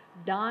mosque,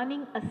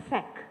 darning a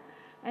sack.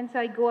 And so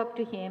I go up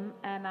to him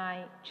and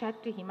I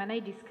chat to him, and I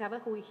discover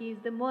who he is,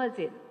 the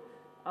muezzin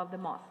of the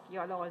mosque. You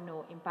all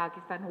know in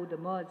Pakistan who the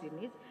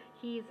muezzin is.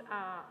 He's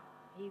a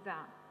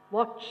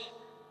watch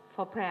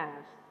for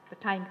prayers, the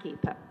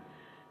timekeeper.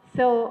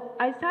 So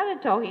I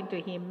started talking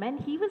to him, and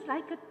he was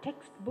like a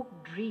textbook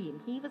dream.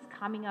 He was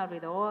coming out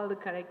with all the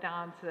correct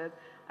answers.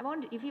 I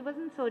wondered, if he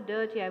wasn't so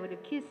dirty, I would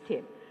have kissed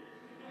him.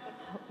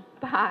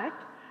 But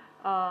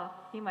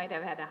he might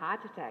have had a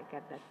heart attack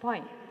at that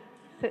point.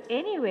 So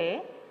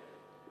anyway,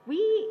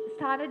 we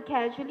started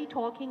casually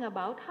talking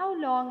about how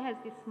long has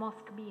this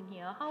mosque been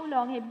here? How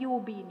long have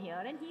you been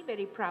here? And he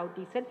very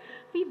proudly said,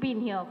 we've been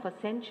here for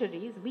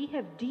centuries. We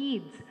have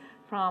deeds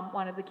from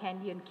one of the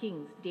Kandyan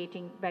kings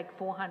dating back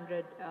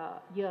 400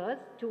 years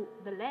to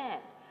the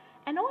land.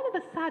 And all of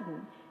a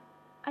sudden,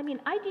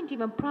 I didn't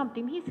even prompt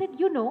him. He said,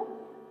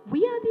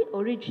 we are the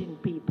origin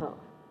people.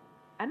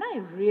 And I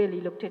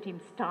really looked at him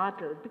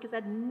startled, because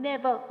I'd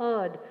never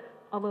heard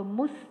of a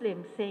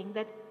Muslim saying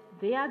that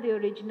they are the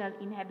original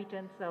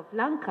inhabitants of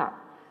Lanka.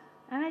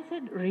 And I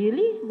said,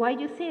 really? Why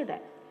do you say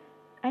that?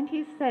 And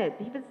he said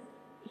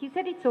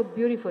it so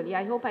beautifully.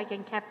 I hope I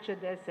can capture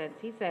their sense.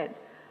 He said,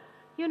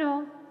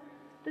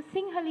 the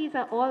Sinhalese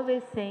are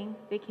always saying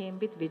they came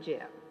with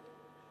Vijaya.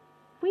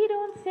 We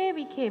don't say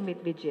we came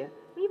with Vijaya.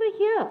 We were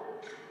here.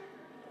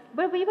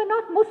 But we were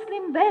not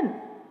Muslim then.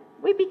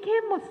 We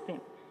became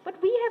Muslim.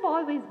 But we have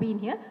always been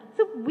here.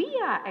 So we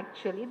are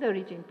actually the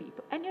origin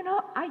people. And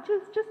I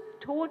just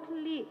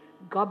totally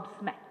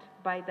gobsmacked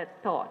by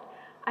that thought.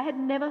 I had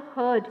never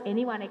heard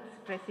anyone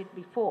express it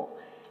before.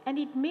 And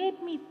it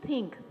made me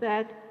think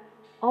that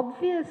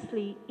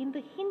obviously, in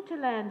the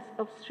hinterlands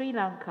of Sri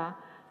Lanka,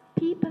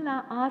 people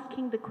are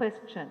asking the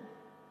question,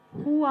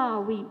 who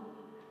are we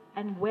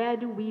and where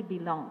do we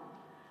belong?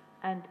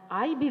 And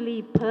I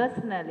believe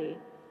personally,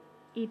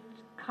 it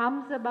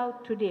comes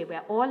about today.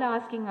 We're all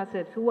asking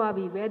ourselves, who are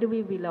we, where do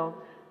we belong?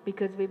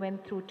 Because we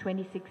went through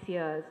 26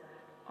 years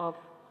of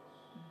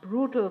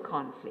brutal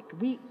conflict.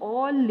 We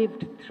all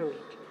lived through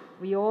it.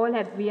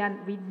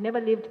 We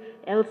never lived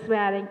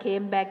elsewhere and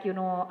came back,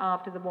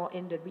 after the war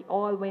ended. We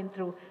all went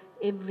through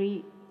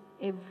every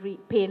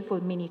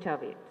painful minute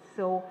of it.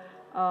 So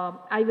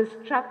I was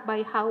struck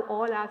by how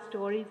all our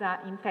stories are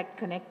in fact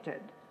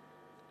connected.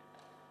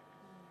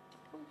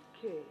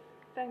 Okay,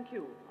 thank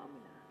you,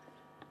 Ameena.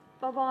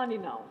 Bhavani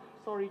now.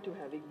 Sorry to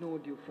have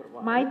ignored you for a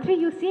while. Maithree,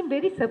 you seem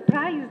very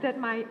surprised at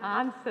my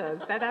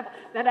answers, that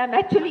I'm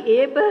actually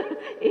able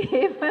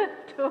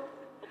to,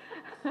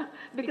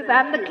 because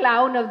I'm the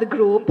clown of the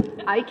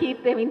group. I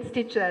keep them in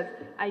stitches.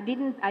 I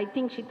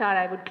think she thought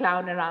I would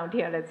clown around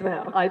here as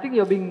well. I think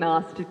you're being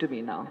nasty to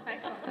me now.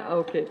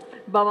 Okay.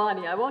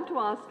 Bhavani, I want to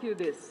ask you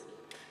this.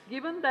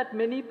 Given that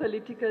many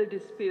political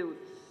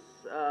disputes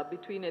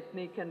between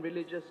ethnic and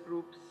religious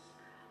groups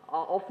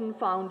are often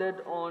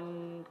founded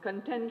on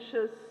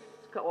contentious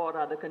or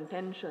rather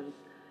contentions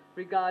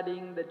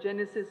regarding the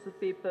genesis of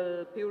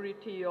people,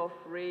 purity of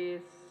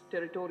race,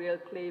 territorial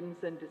claims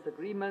and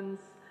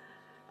disagreements,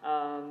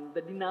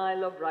 the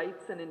denial of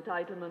rights and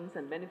entitlements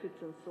and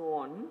benefits and so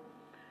on.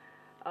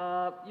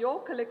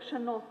 Your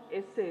collection of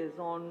essays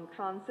on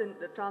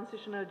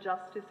transitional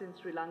justice in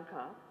Sri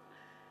Lanka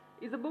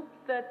is a book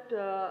that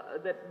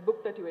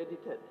you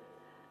edited,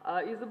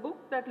 is a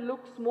book that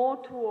looks more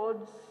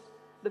towards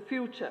the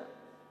future,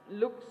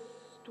 looks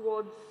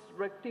towards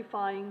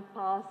rectifying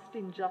past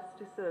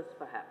injustices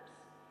perhaps.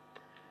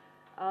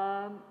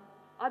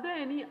 Are there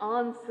any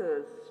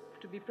answers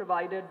to be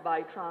provided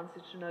by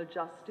transitional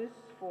justice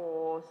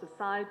for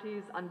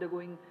societies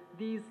undergoing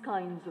these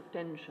kinds of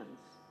tensions?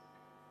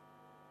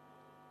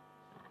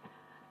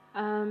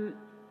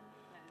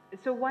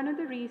 So one of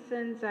the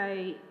reasons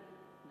I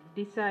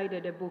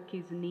decided a book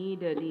is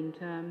needed in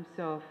terms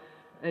of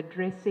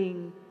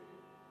addressing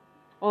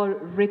or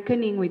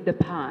reckoning with the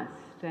past,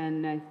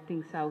 and I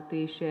think South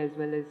Asia as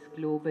well as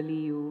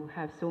globally, you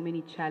have so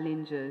many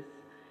challenges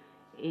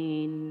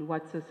in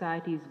what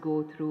societies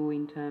go through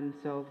in terms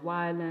of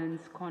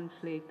violence,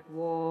 conflict,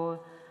 war,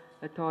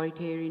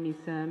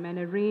 authoritarianism, and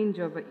a range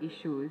of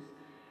issues,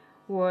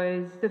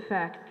 was the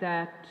fact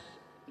that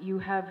you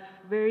have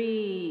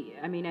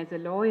as a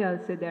lawyer,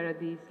 I'll say there are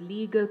these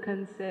legal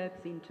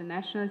concepts,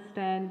 international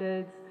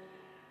standards,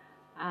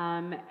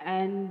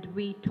 and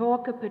we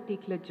talk a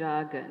particular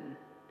jargon,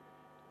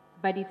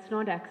 but it's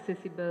not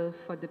accessible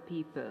for the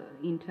people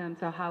in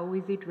terms of how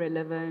is it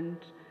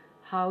relevant,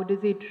 how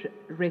does it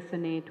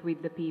resonate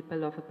with the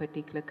people of a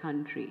particular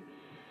country.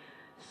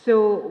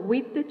 So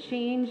with the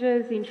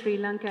changes in Sri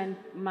Lanka and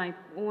my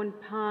own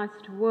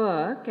past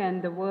work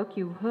and the work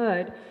you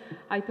heard,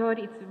 I thought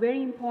it's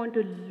very important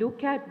to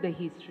look at the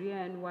history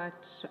and what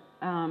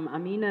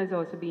Ameena has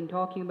also been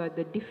talking about,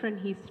 the different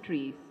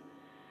histories,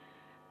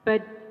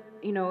 but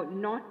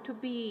not to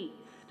be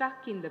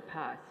stuck in the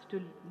past,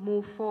 to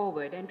move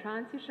forward. And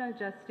transitional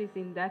justice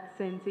in that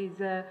sense is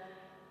a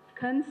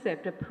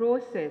concept, a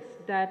process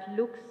that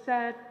looks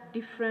at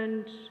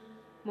different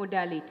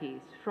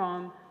modalities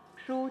from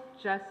truth,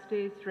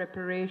 justice,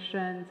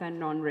 reparations, and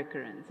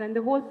non-recurrence. And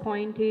the whole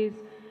point is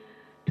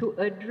to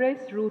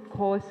address root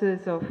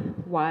causes of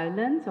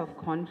violence, of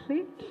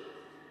conflict,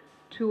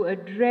 to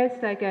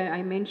address, like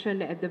I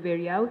mentioned at the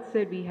very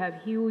outset, we have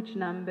huge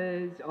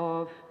numbers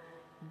of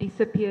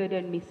disappeared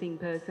and missing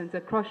persons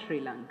across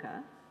Sri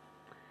Lanka.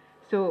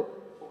 So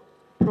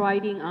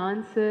providing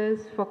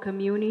answers for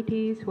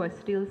communities who are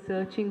still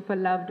searching for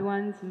loved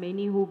ones,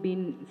 many who've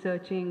been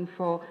searching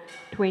for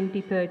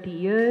 20, 30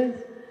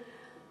 years,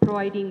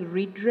 providing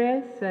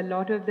redress. A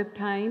lot of the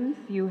times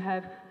you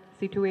have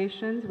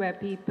situations where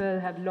people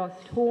have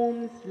lost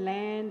homes,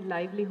 land,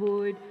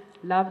 livelihood,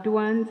 loved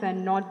ones,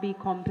 and not be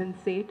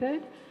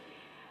compensated.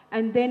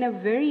 And then a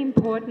very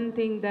important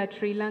thing that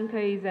Sri Lanka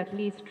is at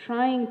least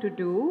trying to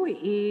do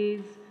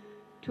is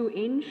to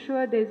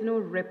ensure there's no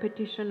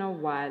repetition of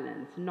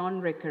violence,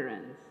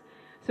 non-recurrence.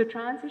 So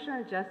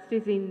transitional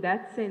justice in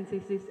that sense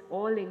is this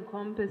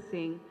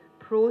all-encompassing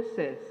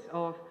process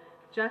of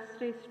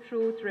justice,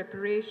 truth,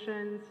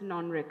 reparations,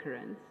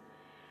 non-recurrence.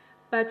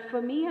 But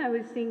for me, I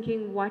was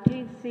thinking, what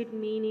is it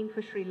meaning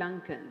for Sri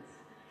Lankans?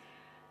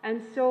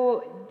 And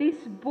so this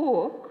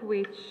book,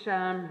 which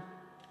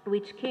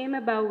came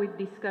about with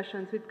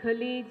discussions with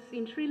colleagues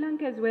in Sri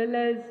Lanka as well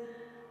as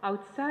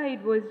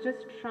outside, was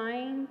just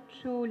trying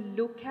to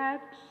look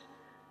at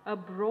a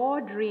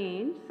broad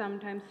range,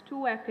 sometimes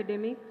too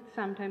academic,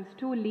 sometimes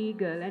too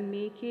legal, and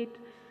make it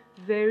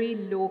very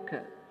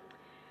local.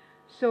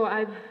 So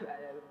I've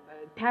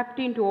tapped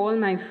into all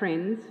my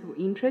friends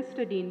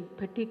interested in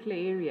particular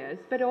areas,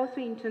 but also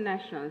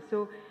international.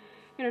 So,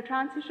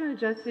 transitional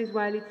justice,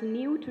 while it's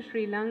new to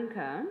Sri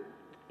Lanka,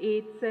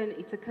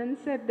 It's a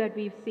concept that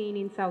we've seen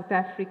in South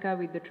Africa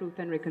with the Truth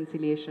and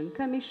Reconciliation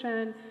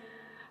Commission,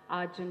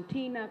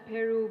 Argentina,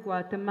 Peru,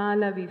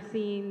 Guatemala. We've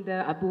seen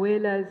the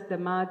abuelas, the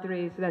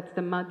madres, that's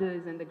the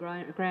mothers and the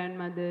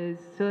grandmothers,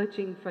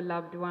 searching for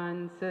loved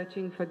ones,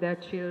 searching for their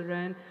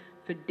children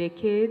for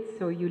decades.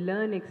 So you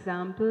learn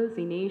examples.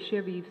 In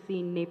Asia, we've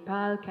seen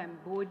Nepal,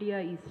 Cambodia,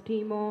 East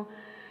Timor,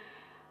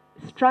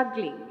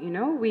 struggling,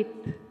 with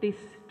this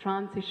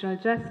transitional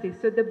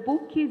justice. So the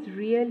book is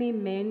really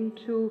meant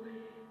to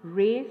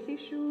raise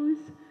issues,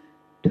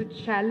 to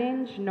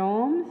challenge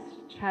norms,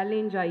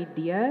 challenge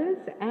ideas,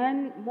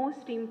 and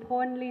most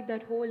importantly,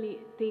 that whole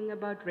thing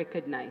about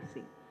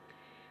recognizing.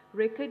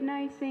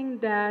 Recognizing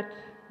that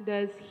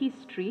there's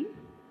history,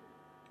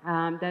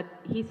 that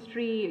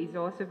history is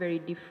also very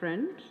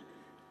different.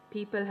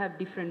 People have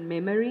different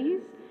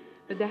memories,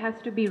 but there has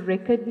to be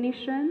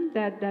recognition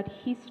that that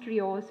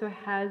history also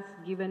has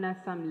given us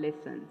some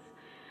lessons.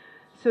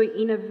 So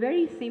in a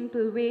very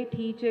simple way,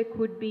 TJ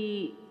could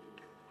be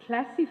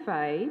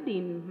classified,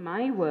 in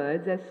my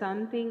words, as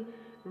something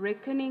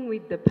reckoning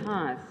with the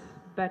past,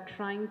 but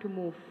trying to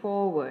move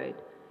forward,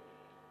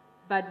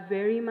 but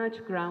very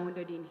much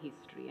grounded in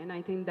history. And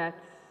I think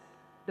that's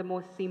the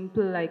most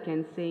simple I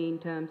can say in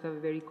terms of a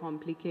very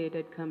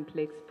complicated,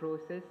 complex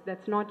process.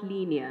 That's not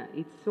linear.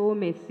 It's so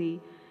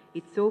messy.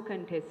 It's so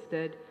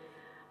contested.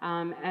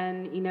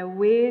 And in a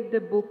way,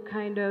 the book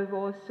kind of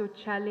also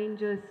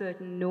challenges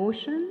certain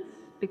notions,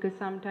 because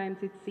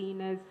sometimes it's seen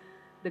as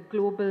the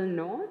global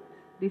north.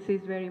 This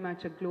is very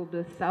much a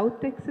global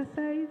south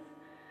exercise,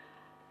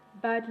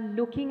 but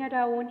looking at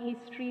our own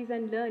histories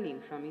and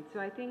learning from it. So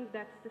I think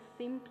that's the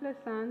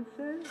simplest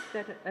answer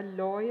that a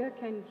lawyer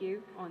can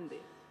give on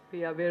this.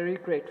 We are very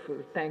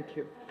grateful. Thank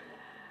you.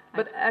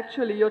 But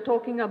actually, you're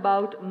talking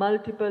about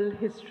multiple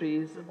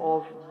histories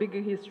of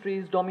bigger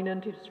histories,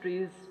 dominant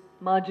histories,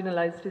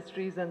 marginalized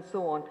histories, and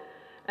so on.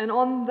 And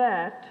on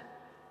that,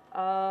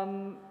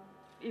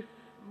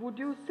 would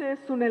you say,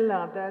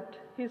 Sunela, that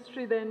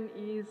history then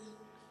is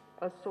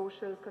a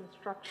social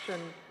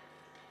construction,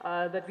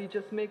 that we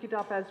just make it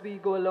up as we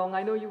go along?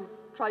 I know you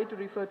tried to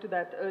refer to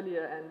that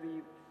earlier, and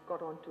we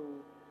got on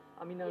to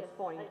Amina's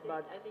point. I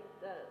think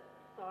the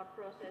thought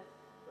process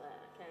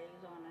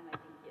carries on, and I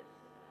think, yes,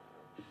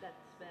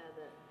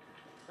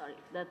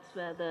 that's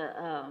where the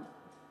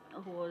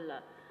whole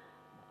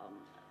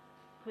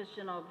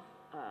question of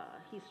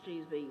history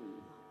is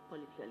being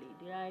politically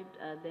derived,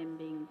 them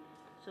being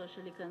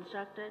socially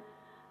constructed.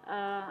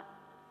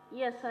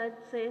 Yes, I'd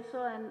say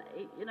so, and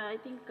I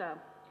think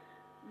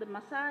the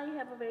Maasai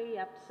have a very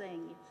apt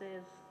saying. It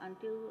says,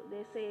 until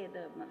they say,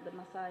 the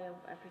Maasai of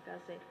Africa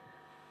say,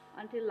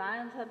 until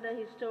lions have their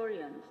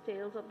historians,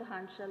 tales of the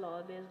hunt shall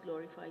always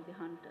glorify the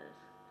hunters.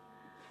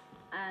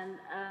 And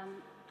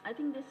I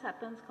think this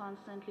happens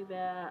constantly,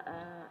 where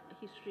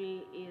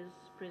history is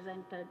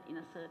presented in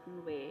a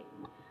certain way.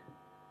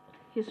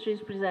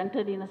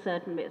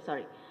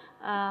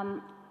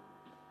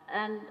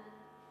 And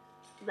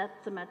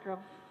that's a matter of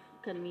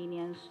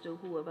convenience to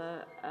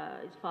whoever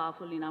is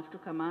powerful enough to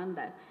command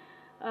that.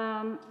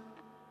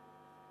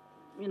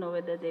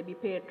 Whether they be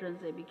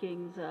patrons, they be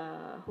kings,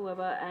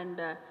 whoever,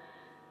 and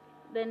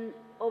then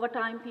over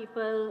time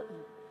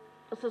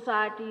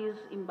societies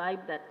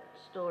imbibe that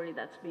story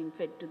that's been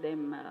fed to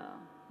them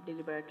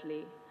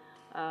deliberately,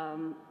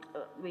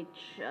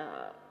 which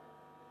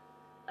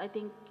I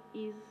think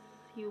is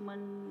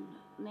human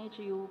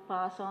nature. You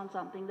pass on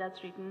something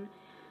that's written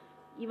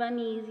even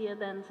easier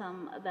than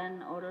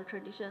oral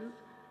traditions,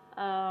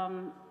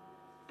 oral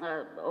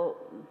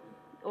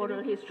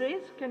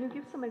histories. Can you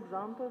give some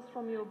examples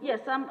from your book? Yes,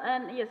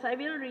 yes, I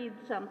will read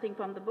something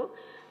from the book.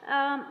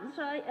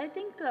 So I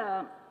think,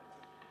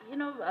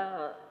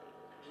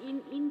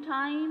 in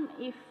time,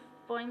 if,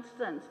 for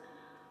instance,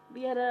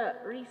 we had a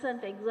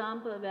recent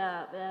example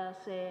where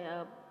say,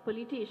 a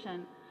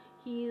politician,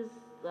 his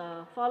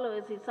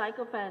followers, his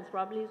sycophants,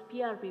 probably his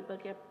PR people,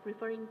 kept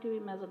referring to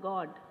him as a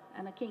god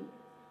and a king.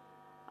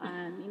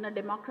 And in a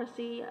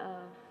democracy,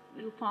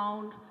 you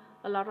found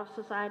a lot of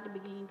society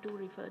beginning to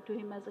refer to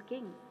him as a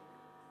king.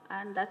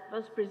 And that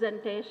was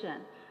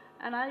presentation.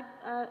 And I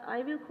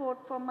will quote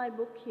from my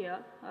book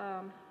here,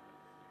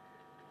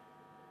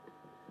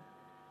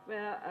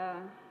 where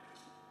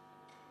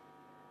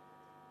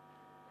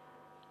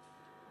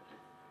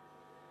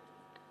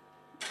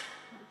it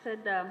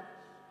said,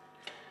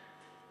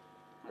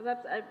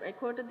 I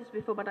quoted this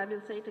before, but I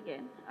will say it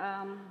again.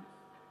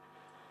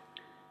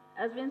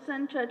 As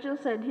Winston Churchill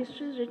said,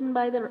 history is written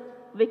by the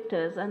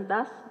victors, and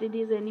thus did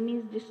his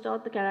enemies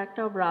distort the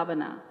character of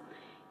Ravana.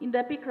 In the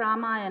epic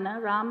Ramayana,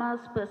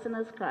 Rama's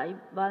personal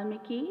scribe,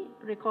 Valmiki,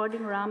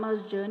 recording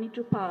Rama's journey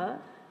to power,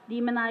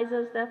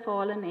 demonizes their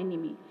fallen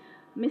enemy,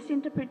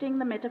 misinterpreting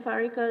the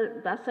metaphorical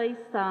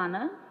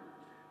Dasaisthana,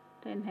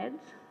 10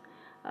 heads,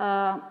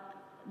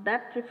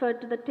 that referred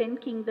to the 10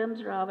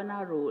 kingdoms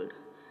Ravana ruled.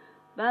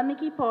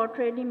 Valmiki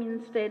portrayed him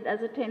instead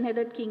as a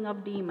 10-headed king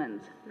of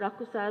demons.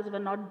 Rakusas were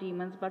not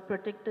demons, but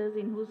protectors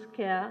in whose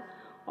care,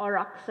 or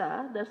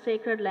Raksa, the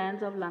sacred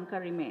lands of Lanka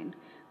remained.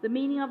 The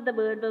meaning of the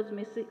word was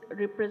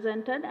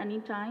misrepresented, and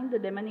in time the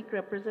demonic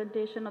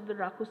representation of the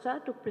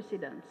Rakusa took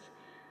precedence.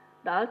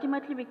 The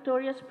ultimately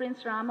victorious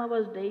Prince Rama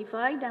was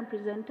deified and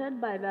presented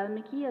by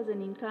Valmiki as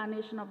an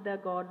incarnation of their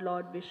god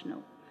Lord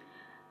Vishnu.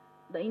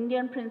 The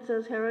Indian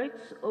prince's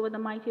heroics over the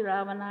mighty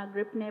Ravana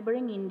gripped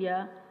neighboring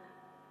India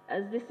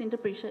as this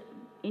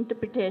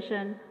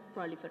interpretation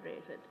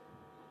proliferated.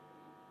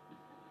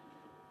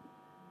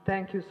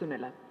 Thank you,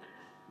 Sunela.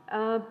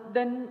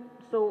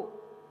 So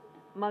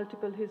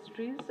multiple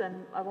histories,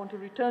 and I want to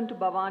return to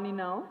Bhavani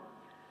now,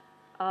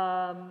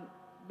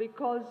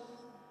 because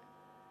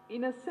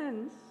in a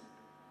sense,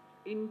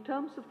 in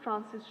terms of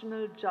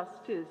transitional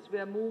justice, we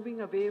are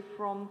moving away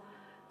from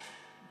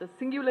the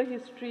singular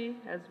history,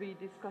 as we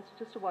discussed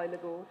just a while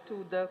ago,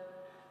 to the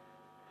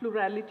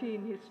plurality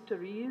in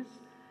histories,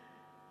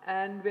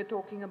 and we're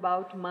talking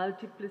about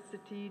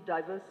multiplicity,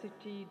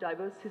 diversity,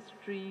 diverse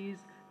histories,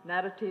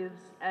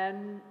 narratives,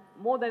 and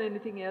more than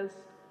anything else,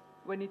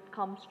 when it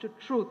comes to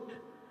truth.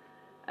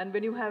 And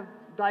when you have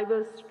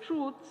diverse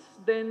truths,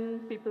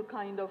 then people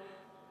kind of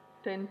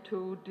tend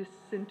to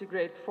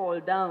disintegrate, fall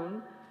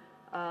down,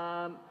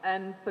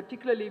 and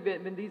particularly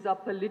when these are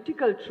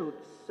political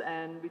truths,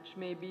 and which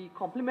may be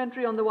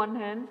complementary on the one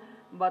hand,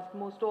 but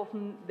most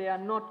often they are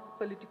not,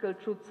 political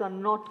truths are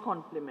not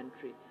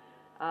complementary,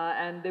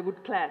 and they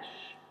would clash.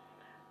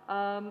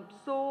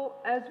 So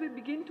as we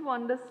begin to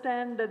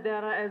understand that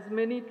there are as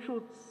many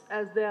truths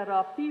as there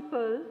are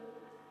people,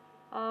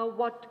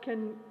 what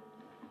can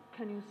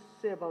you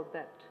say about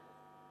that?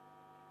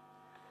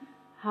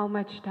 How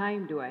much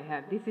time do I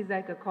have? This is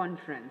like a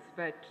conference,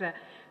 but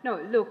no,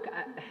 look,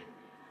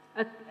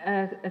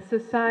 a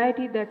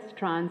society that's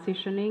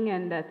transitioning,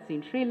 and that's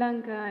in Sri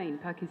Lanka, in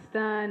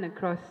Pakistan,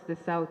 across the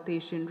South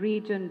Asian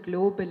region,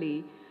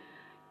 globally,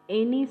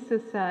 any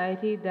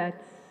society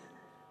that's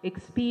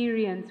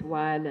experienced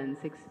violence,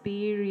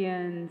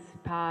 experience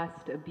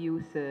past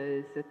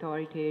abuses,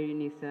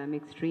 authoritarianism,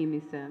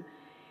 extremism,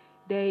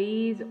 there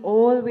is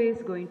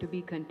always going to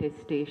be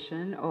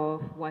contestation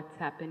of what's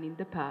happened in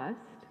the past,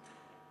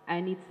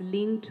 and it's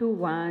linked to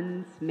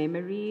one's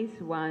memories,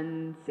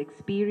 one's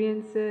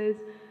experiences.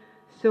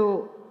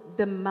 So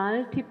the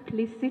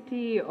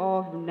multiplicity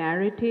of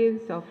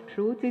narratives, of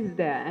truth is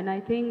there, and I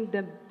think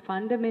the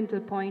fundamental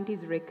point is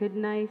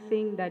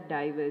recognizing that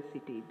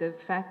diversity, the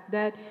fact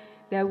that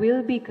there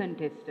will be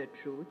contested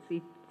truths.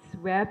 It's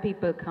where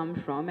people come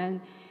from,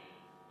 and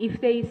if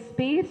there is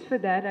space for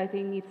that, I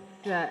think it's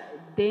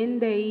then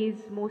there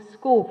is more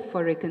scope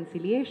for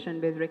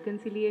reconciliation. But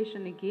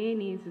reconciliation again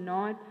is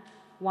not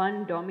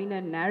one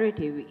dominant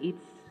narrative.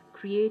 It's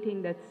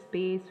creating that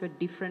space for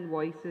different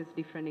voices,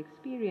 different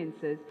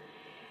experiences.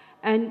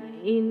 And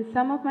in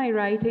some of my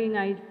writing,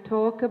 I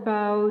talk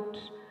about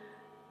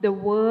the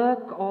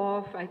work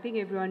of, I think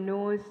everyone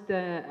knows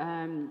the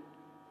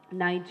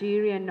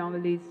Nigerian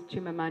novelist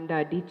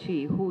Chimamanda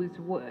Adichie, who's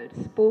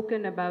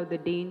spoken about the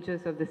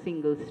dangers of the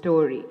single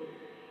story.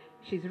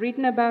 She's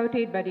written about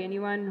it, but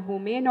anyone who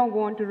may not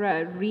want to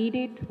read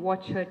it,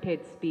 watch her TED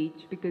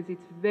speech, because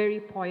it's very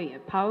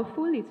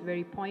powerful, it's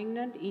very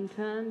poignant in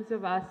terms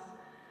of us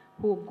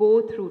who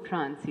go through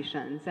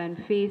transitions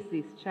and face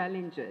these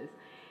challenges.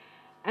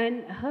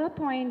 And her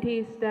point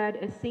is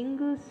that a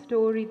single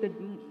story,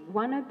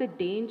 one of the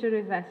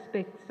dangerous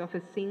aspects of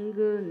a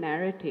single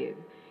narrative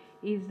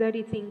is that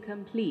it's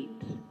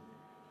incomplete,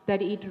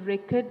 that it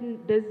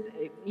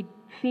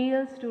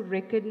fails to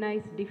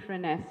recognize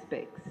different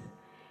aspects.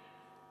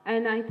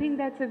 And I think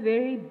that's a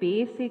very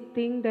basic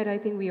thing that I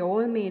think we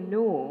all may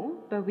know,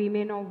 but we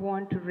may not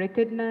want to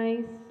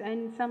recognize,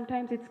 and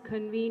sometimes it's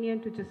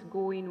convenient to just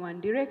go in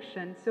one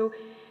direction. So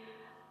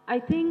I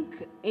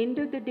think, end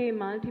of the day,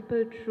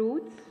 multiple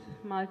truths,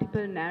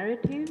 multiple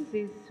narratives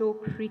is so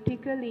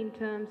critical in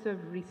terms of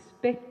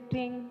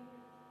respecting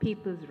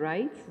people's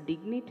rights,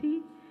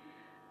 dignity.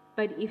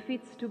 But if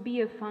it's to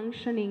be a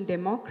functioning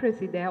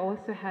democracy, there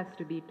also has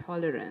to be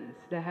tolerance,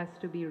 there has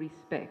to be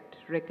respect,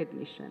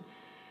 recognition.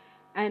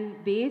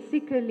 And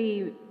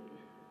basically,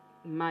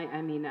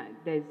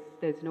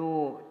 there's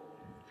no,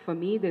 for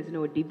me, there's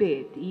no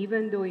debate.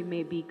 Even though it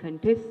may be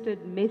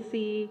contested,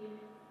 messy,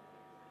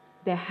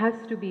 there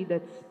has to be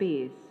that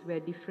space where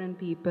different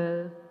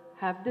people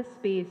have the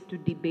space to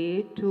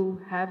debate,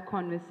 to have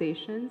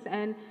conversations.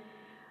 And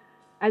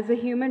as a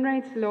human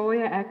rights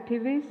lawyer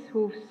activist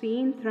who've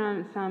seen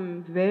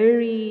some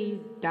very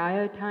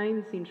dire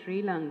times in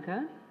Sri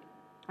Lanka,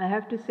 I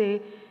have to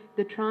say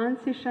the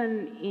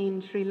transition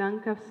in Sri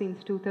Lanka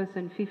since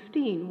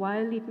 2015,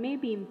 while it may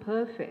be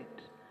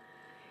imperfect,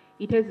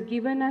 it has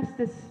given us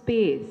the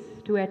space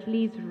to at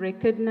least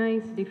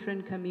recognize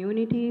different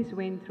communities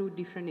went through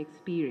different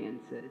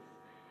experiences.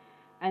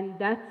 And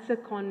that's a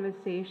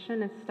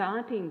conversation, a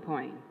starting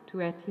point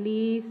to at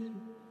least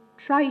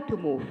try to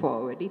move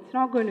forward. It's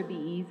not going to be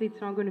easy,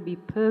 it's not going to be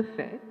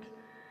perfect.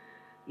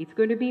 It's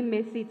going to be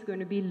messy, it's going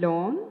to be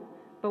long.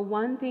 But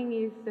one thing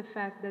is the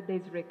fact that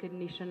there's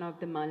recognition of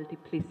the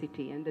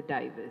multiplicity and the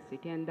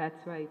diversity, and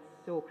that's why it's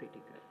so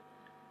critical.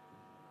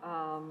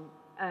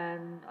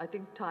 And I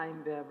think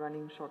we are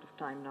running short of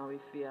time now. If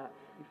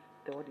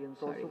the audience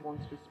Sorry. also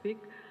wants to speak.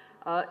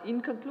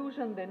 In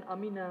conclusion then,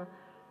 Ameena,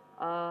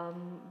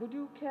 would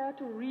you care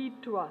to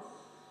read to us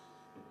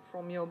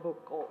from your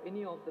book or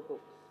any of the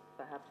books,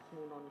 perhaps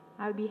Moon on?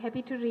 I'll be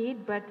happy to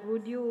read, but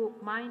would you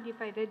mind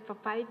if I read for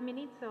 5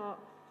 minutes, or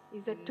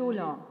is that too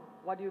long?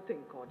 What do you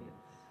think, audience?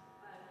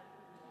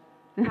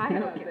 5?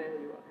 Okay.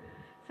 There you are.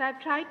 So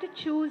I've tried to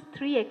choose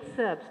 3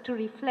 excerpts to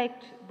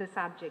reflect the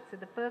subject. So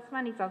the first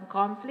one is on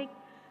conflict,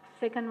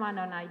 second one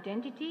on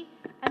identity,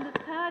 and the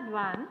third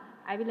one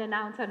I will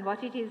announce on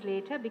what it is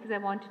later, because I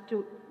wanted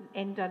to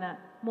end on a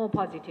more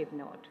positive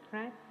note,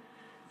 right?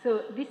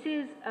 So this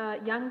is a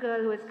young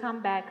girl who has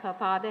come back. Her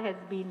father has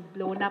been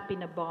blown up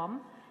in a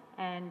bomb,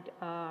 and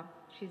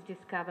she's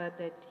discovered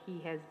that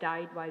he has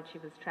died while she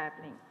was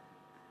traveling.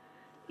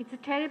 It's a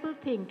terrible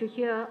thing to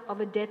hear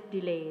of a death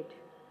delayed.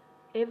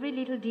 Every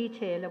little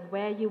detail of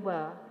where you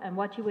were and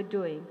what you were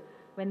doing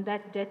when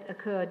that death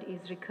occurred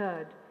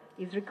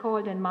is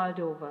recalled and mulled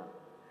over.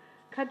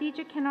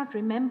 Khadija cannot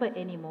remember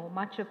anymore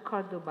much of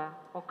Cordoba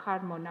or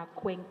Carmona,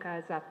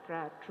 Cuenca,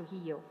 Zafra,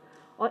 Trujillo,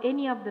 or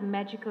any of the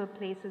magical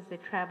places they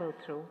traveled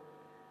through.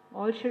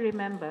 All she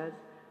remembers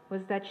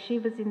was that she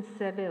was in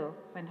Seville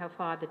when her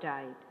father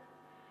died.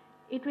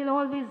 It will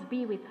always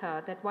be with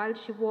her that while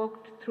she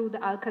walked through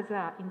the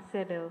Alcazar in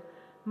Seville,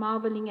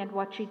 marveling at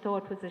what she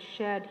thought was a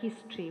shared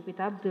history with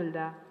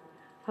Abdullah,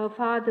 her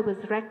father was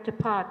wrecked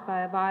apart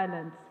by a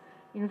violence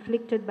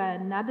inflicted by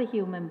another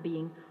human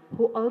being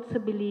who also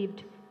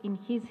believed in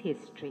his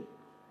history.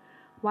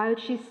 While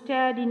she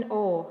stared in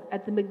awe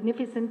at the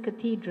magnificent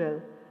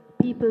cathedral,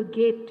 people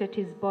gaped at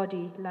his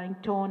body lying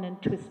torn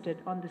and twisted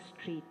on the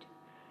street.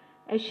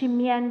 As she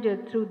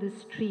meandered through the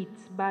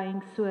streets,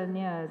 buying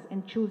souvenirs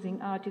and choosing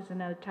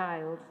artisanal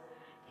tiles,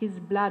 his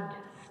blood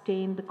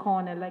stained the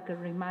corner like a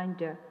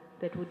reminder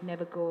that would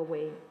never go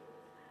away.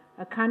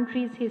 A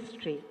country's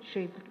history,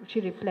 she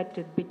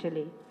reflected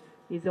bitterly,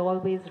 is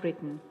always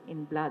written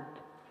in blood.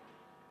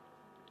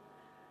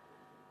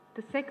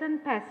 The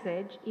second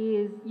passage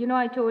is,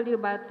 I told you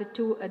about the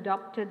 2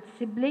 adopted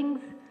siblings.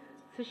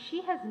 So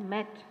she has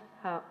met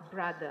her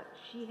brother.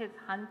 She has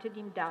hunted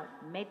him down,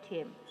 met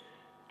him.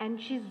 And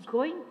she's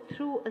going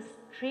through a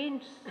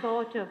strange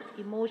sort of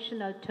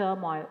emotional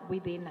turmoil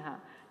within her.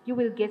 You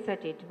will guess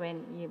at it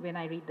when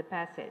I read the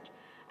passage.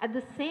 At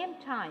the same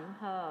time,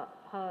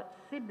 her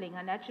sibling,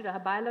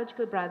 her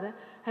biological brother,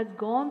 has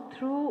gone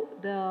through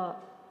the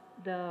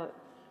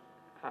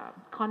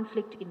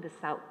conflict in the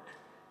south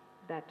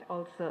that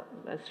also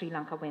Sri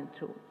Lanka went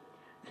through.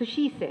 So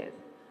she says,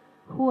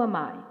 "Who am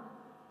I?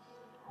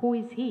 Who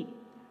is he?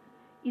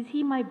 Is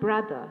he my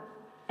brother?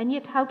 And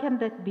yet how can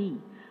that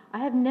be? I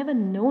have never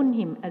known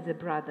him as a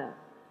brother.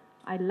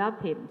 I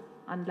love him,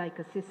 unlike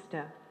a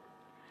sister.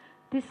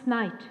 This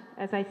night,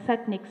 as I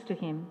sat next to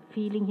him,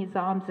 feeling his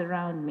arms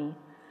around me,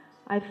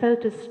 I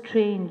felt a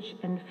strange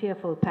and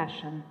fearful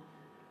passion.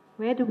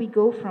 Where do we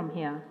go from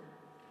here?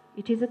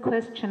 It is a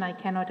question I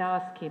cannot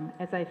ask him,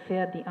 as I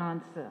fear the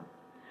answer.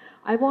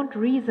 I want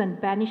reason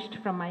banished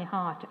from my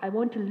heart. I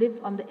want to live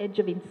on the edge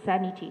of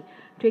insanity,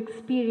 to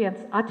experience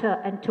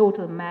utter and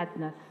total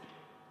madness.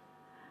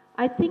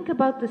 I think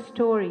about the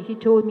story he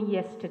told me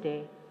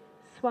yesterday,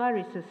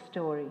 Suarez's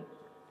story.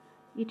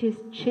 It is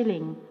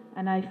chilling,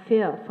 and I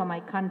fear for my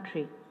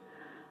country.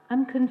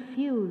 I'm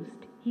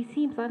confused. He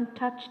seems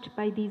untouched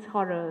by these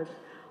horrors,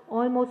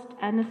 almost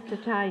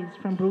anesthetized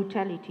from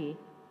brutality.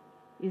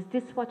 Is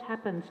this what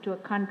happens to a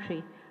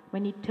country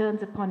when it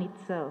turns upon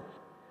itself?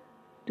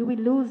 Do we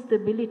lose the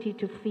ability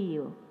to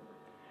feel?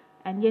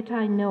 And yet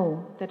I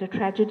know that a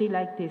tragedy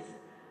like this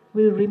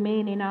will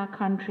remain in our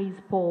country's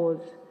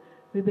pores.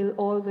 We will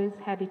always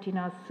have it in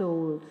our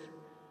souls,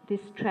 this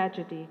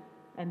tragedy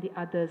and the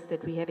others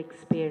that we have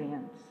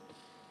experienced.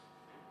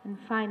 And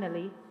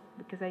finally,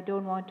 because I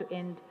don't want to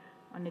end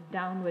on a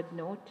downward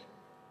note,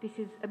 this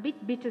is a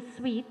bit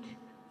bittersweet,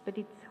 but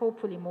it's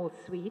hopefully more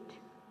sweet.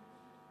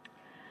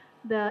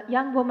 The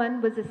young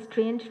woman was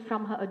estranged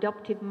from her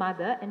adoptive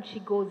mother, and she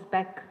goes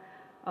back,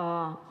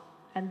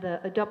 and the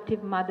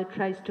adoptive mother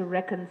tries to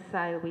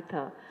reconcile with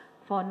her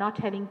for not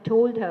having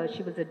told her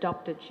she was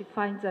adopted. She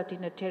finds out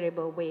in a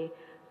terrible way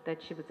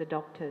that she was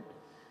adopted.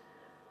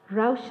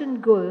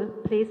 Raushan Gul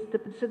placed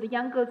so the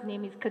young girl's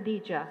name is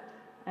Khadija,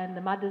 and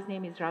the mother's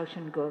name is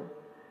Raushan Gul.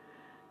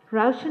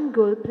 Raushan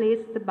Gul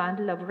placed the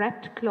bundle of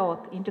wrapped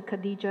cloth into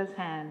Khadija's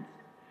hands.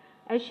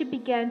 As she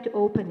began to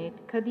open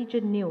it,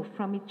 Khadija knew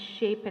from its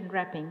shape and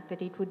wrapping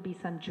that it would be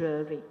some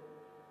jewelry.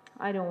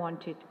 I don't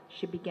want it,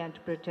 she began to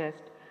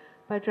protest,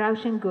 but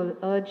Raushan Gul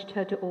urged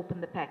her to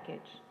open the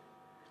package.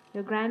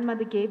 Your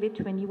grandmother gave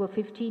it when you were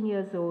 15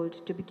 years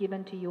old to be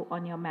given to you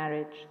on your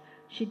marriage.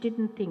 She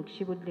didn't think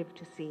she would live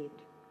to see it.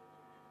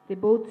 They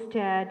both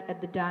stared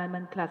at the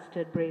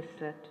diamond-clustered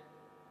bracelet.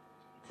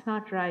 It's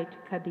not right,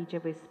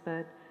 Khadija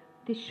whispered.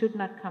 This should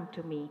not come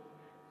to me.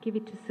 Give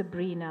it to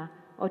Sabrina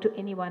or to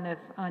any one of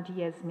Auntie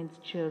Yasmin's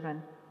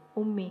children.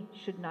 Ummi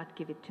should not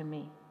give it to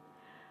me.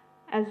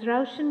 As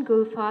Raushan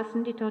Gul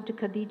fastened it onto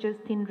Khadija's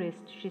thin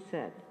wrist, she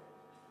said,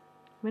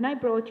 when I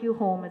brought you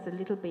home as a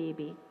little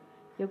baby,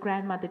 your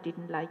grandmother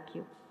didn't like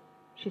you.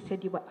 She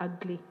said you were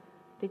ugly,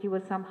 that you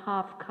were some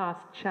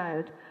half-caste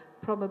child,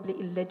 probably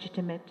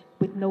illegitimate,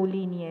 with no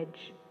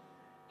lineage.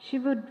 She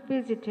would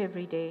visit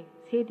every day,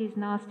 say these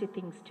nasty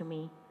things to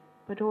me,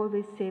 but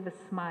always save a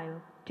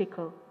smile,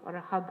 tickle, or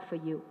a hug for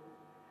you.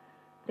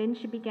 Then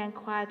she began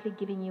quietly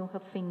giving you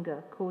her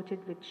finger,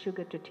 coated with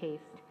sugar to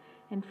taste,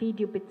 and feed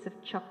you bits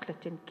of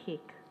chocolate and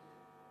cake.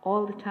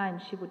 All the time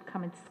she would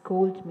come and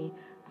scold me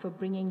for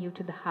bringing you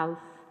to the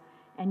house,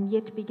 and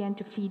yet began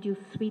to feed you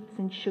sweets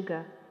and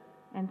sugar,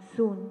 and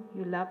soon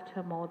you loved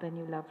her more than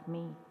you loved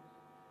me.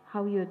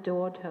 How you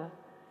adored her.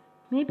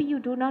 Maybe you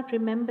do not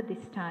remember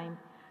this time,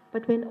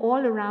 but when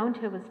all around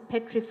her was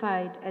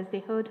petrified as they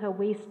heard her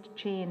waist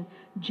chain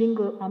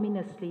jingle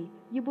ominously,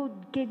 you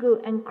would giggle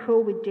and crow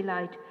with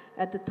delight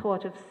at the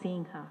thought of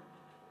seeing her.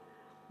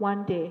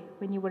 One day,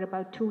 when you were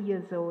about 2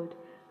 years old,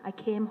 I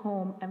came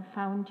home and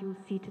found you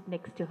seated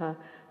next to her,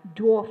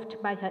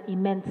 dwarfed by her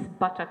immense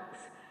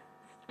buttocks,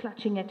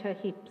 clutching at her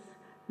hips,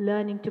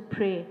 learning to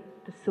pray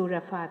the Surah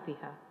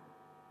Fatiha.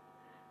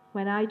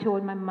 When I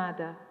told my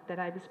mother that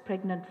I was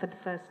pregnant for the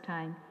first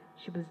time,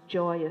 she was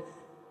joyous,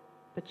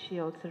 but she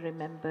also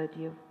remembered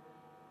you.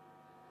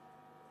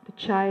 The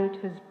child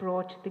has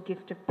brought the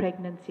gift of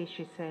pregnancy,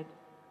 she said.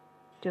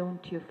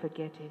 Don't you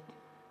forget it.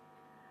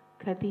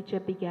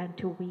 Khadija began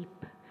to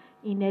weep.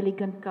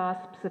 Inelegant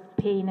gasps of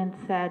pain and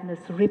sadness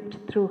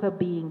ripped through her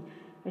being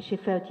as she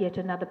felt yet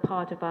another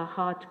part of her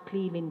heart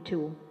cleave in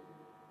two.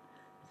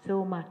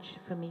 So much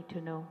for me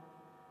to know.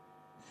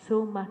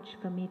 So much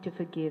for me to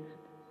forgive.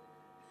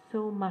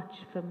 So much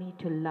for me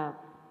to love.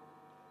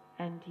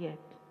 And yet,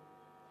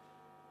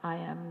 I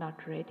am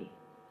not ready.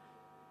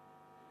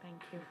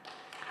 Thank you.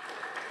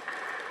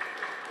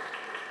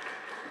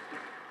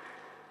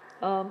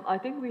 I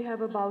think we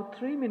have about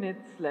 3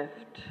 minutes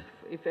left,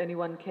 if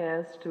anyone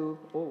cares to...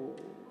 Oh,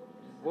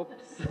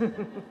 whoops.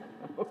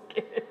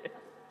 Okay.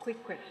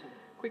 Quick question.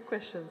 Quick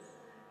questions.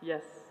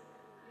 Yes.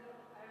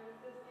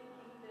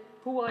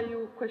 Who are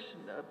you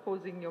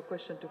posing your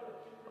question to?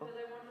 Oh.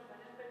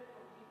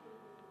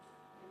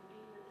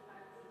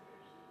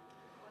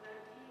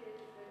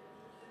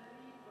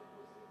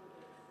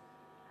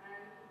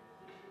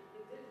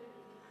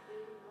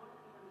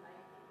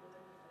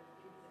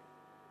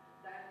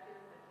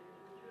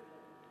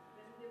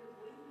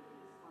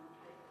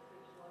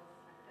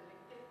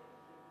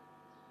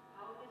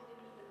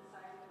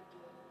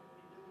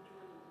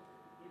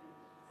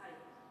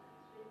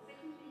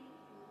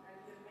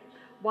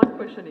 One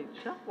question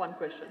each, huh? One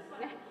question.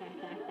 That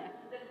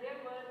there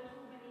were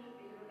too many,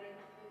 like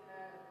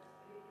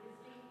in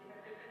history, they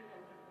have different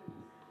point of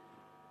views.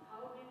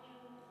 How did you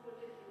put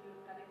it in your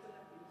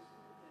curriculum in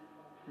schools and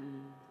all?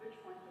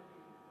 Which point of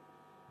view?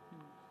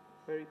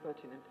 Very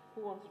pertinent.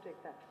 Who wants to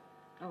take that?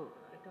 Oh,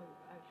 I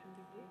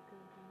shouldn't take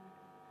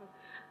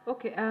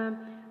Okay,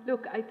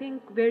 look, I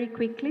think very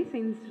quickly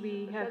since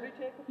we have... Shall we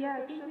take a few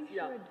I questions? think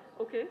we should.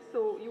 Okay,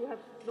 so you have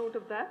note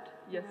of that?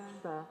 Yes.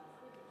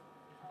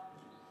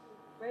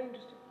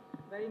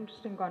 Very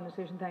interesting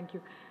conversation, thank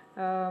you.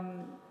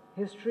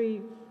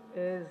 History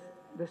is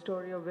the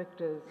story of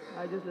victors.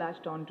 I just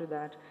latched on to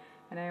that.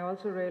 And I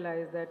also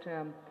realized that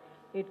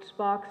it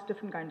sparks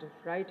different kinds of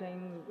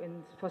writing.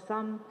 For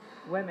some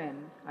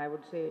women, I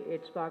would say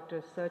it sparked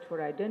a search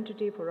for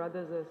identity, for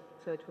others a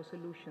search for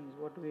solutions.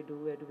 What do we do?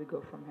 Where do we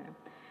go from here?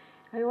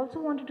 I also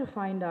wanted to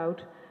find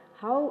out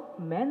how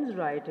men's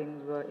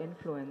writings were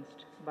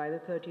influenced by the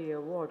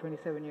 30-year war,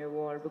 27-year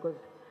war, because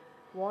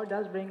war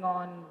does bring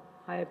on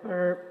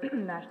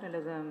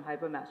hyper-nationalism,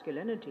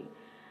 hyper-masculinity.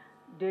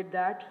 Did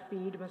that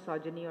feed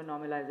misogyny or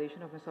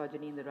normalization of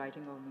misogyny in the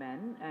writing of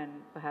men? And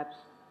perhaps,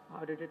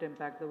 how did it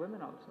impact the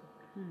women also?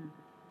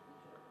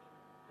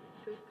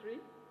 2, 3?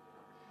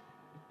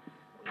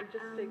 We'll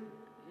just take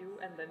you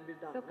and then we're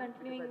done. So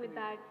continuing with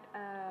that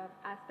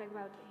aspect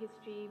about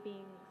history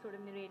being sort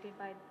of narrated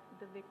by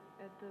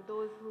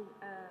those who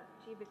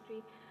achieve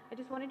victory, I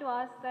just wanted to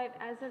ask that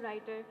as a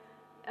writer,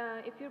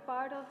 if you're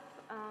part of,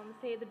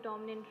 say, the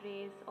dominant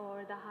race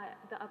or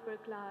the upper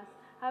class,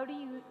 how do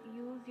you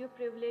use your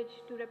privilege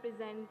to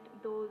represent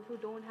those who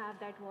don't have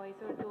that voice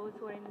or those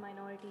who are in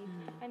minorities?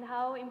 And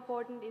how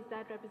important is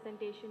that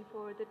representation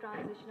for the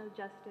transitional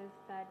justice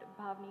that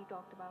Bhavani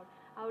talked about?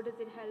 How does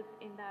it help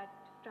in that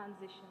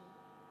transition?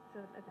 So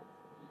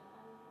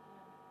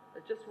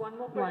that's just one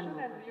more question,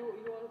 and you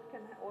all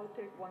can all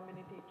take 1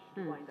 minute each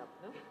to wind up.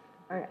 No?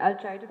 All right, I'll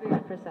try to be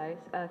precise.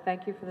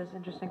 Thank you for this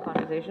interesting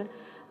conversation.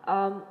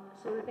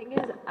 So the thing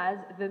is, as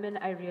women,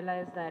 I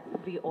realize that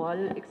we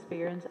all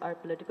experience our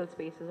political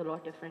spaces a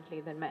lot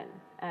differently than men.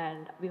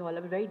 And we all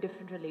have a very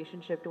different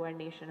relationship to our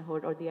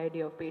nationhood or the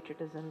idea of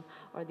patriotism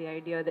or the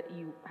idea that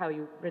how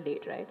you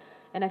relate, right?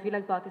 And I feel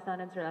like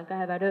Pakistan and Sri Lanka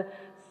have had a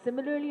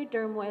similarly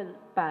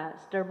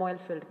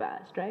turmoil-filled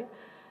past, right?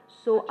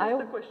 So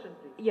the question,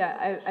 please.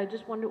 Yeah, I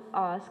just want to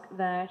ask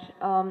that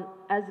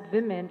as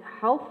women,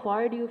 how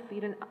far do you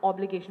feel an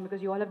obligation,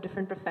 because you all have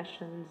different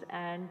professions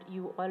and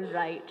you all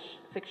write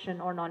fiction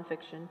or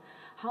non-fiction,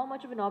 how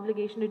much of an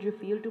obligation did you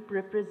feel to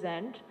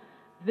represent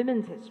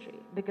women's history?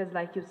 Because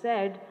like you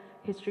said,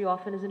 history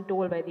often isn't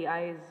told by the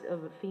eyes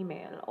of a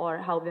female or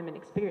how women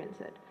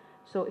experience it.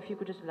 So if you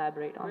could just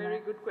elaborate on that.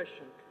 Very good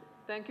question.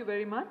 Thank you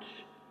very much.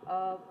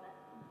 No,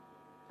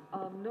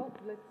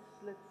 let's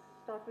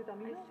start with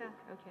Ameena.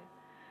 Okay.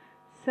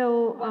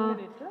 So, 1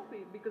 minute,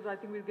 because I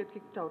think we'll get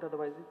kicked out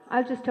otherwise.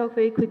 I'll just talk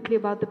very quickly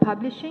about the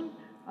publishing,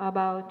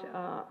 about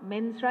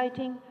men's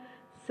writing.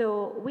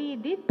 So we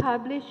did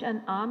publish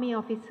an army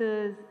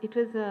officers, it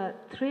was a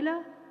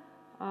thriller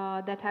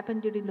that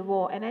happened during the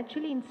war. And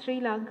actually in Sri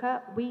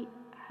Lanka, we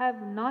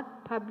have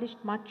not published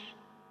much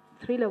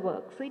thriller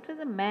work. So it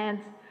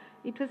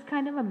was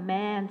kind of a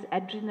man's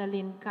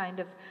adrenaline kind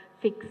of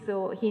fix.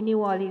 So he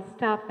knew all his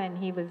stuff and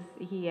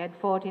he had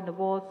fought in the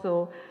war.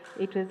 So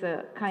it was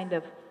a kind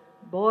of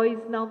boys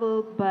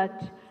novel,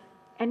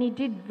 and he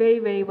did very,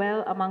 very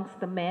well amongst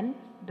the men.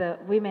 The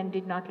women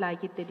did not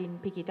like it, they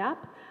didn't pick it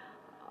up.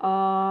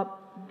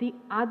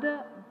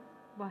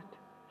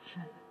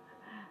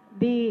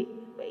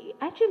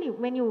 Actually,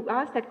 when you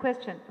asked that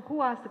question,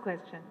 who asked the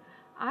question?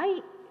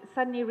 I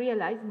suddenly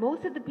realized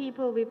most of the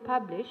people we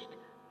published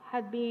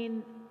have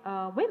been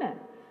women.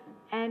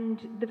 And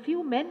the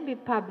few men we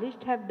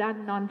published have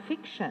done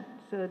non-fiction.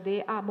 So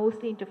they are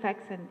mostly into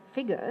facts and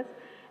figures.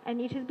 And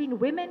it has been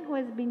women who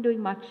has been doing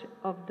much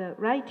of the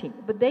writing.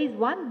 But there is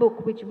one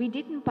book which we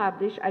didn't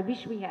publish, I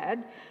wish we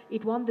had.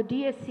 It won the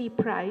DSC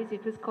prize,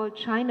 it was called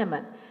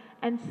Chinaman.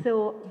 And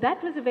so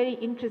that was a very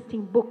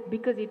interesting book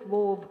because it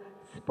wove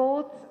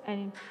sports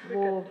and it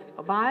wove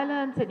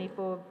violence and it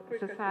wove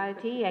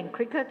society and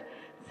cricket.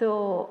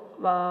 So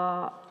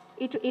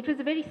it was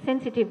a very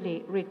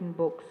sensitively written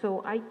book.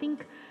 So I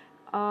think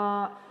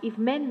if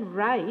men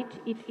write,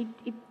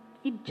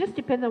 it just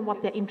depends on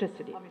what they're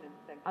interested in.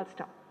 I'll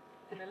stop.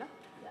 Sunela?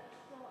 Yeah.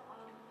 So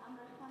I'm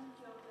responding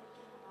to your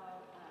question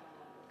about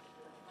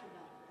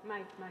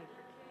Mike.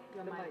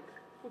 Your mic.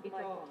 Put It's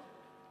mic all-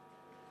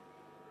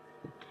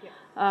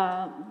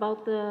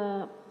 about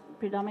the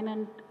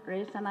predominant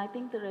race, and I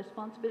think the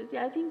responsibility.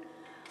 I think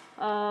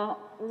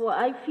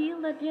I feel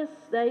that yes,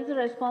 there is a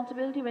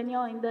responsibility when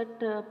you're in that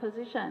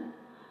position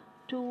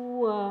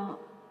to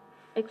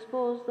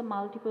expose the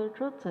multiple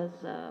truths, as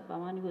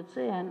Bhavani would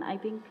say, and I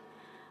think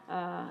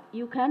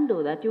you can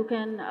do that. You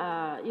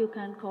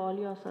can call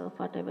yourself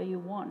whatever you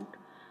want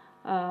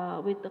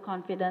with the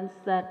confidence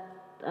that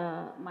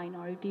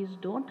minorities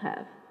don't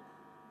have.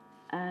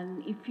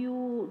 And if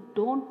you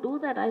don't do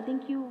that, I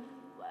think you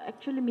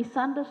actually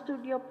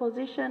misunderstood your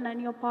position and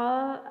your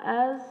power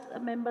as a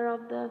member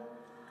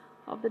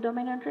of the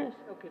dominant race.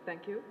 Okay,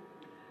 thank you.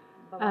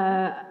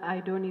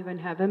 I don't even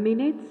have a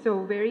minute,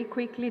 so very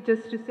quickly,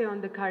 just to say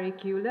on the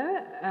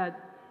curricula,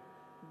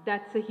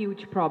 that's a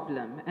huge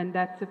problem, and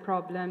that's a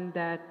problem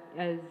that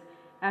as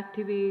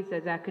activists,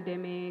 as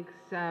academics,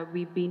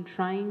 we've been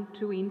trying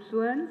to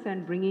influence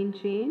and bring in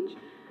change,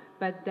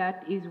 but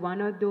that is one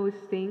of those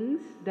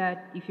things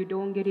that if you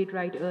don't get it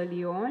right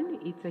early on,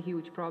 it's a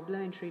huge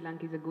problem, and Sri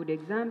Lanka is a good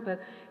example.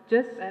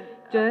 Sorry,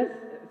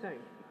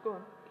 go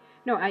on.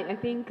 No, I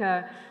think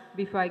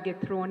before I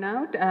get thrown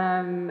out,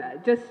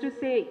 just to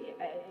say,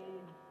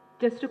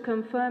 just to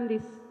confirm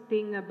this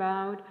thing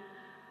about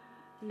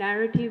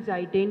narratives,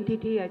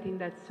 identity, I think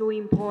that's so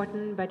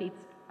important, but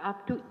it's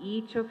up to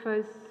each of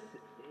us,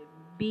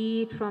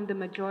 be it from the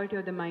majority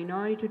or the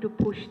minority, to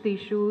push the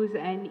issues.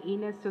 And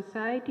in a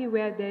society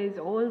where there is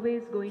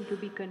always going to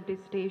be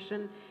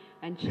contestation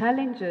and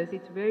challenges,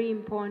 it's very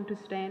important to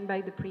stand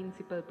by the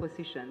principal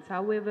positions,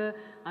 however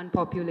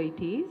unpopular it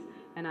is,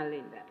 and I'll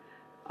end that.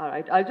 All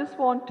right, I just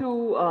want to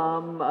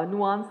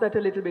nuance that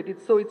a little bit.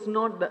 It's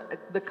not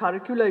the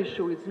curricular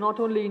issue. It's not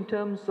only in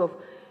terms of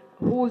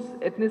whose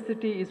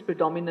ethnicity is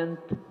predominant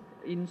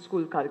in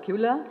school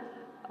curricula.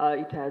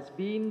 It has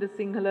been the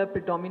Sinhala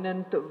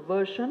predominant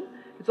version.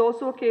 It's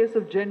also a case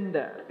of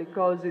gender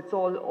because it's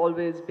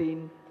always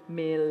been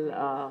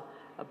male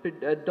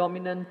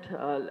dominant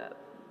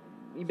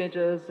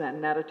images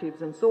and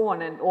narratives and so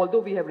on. And although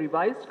we have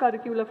revised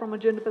curricula from a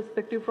gender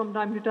perspective from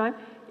time to time,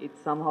 it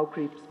somehow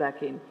creeps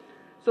back in.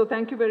 So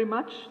thank you very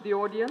much, the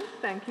audience.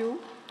 Thank you.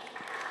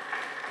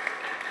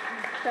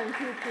 Thank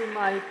you to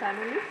my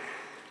panelists.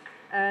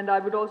 And I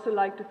would also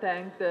like to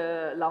thank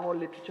the Lahore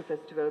Literature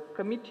Festival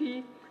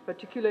Committee,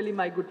 particularly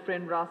my good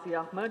friend Rasi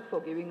Ahmed for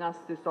giving us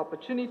this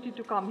opportunity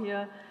to come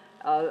here.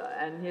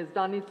 And he has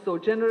done it so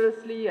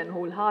generously and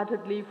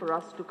wholeheartedly for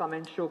us to come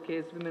and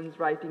showcase women's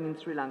writing in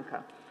Sri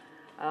Lanka.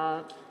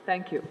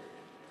 Thank you.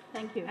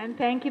 Thank you. And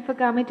thank you for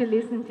coming to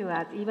listen to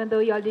us, even though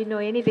you all didn't know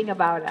anything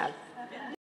about us.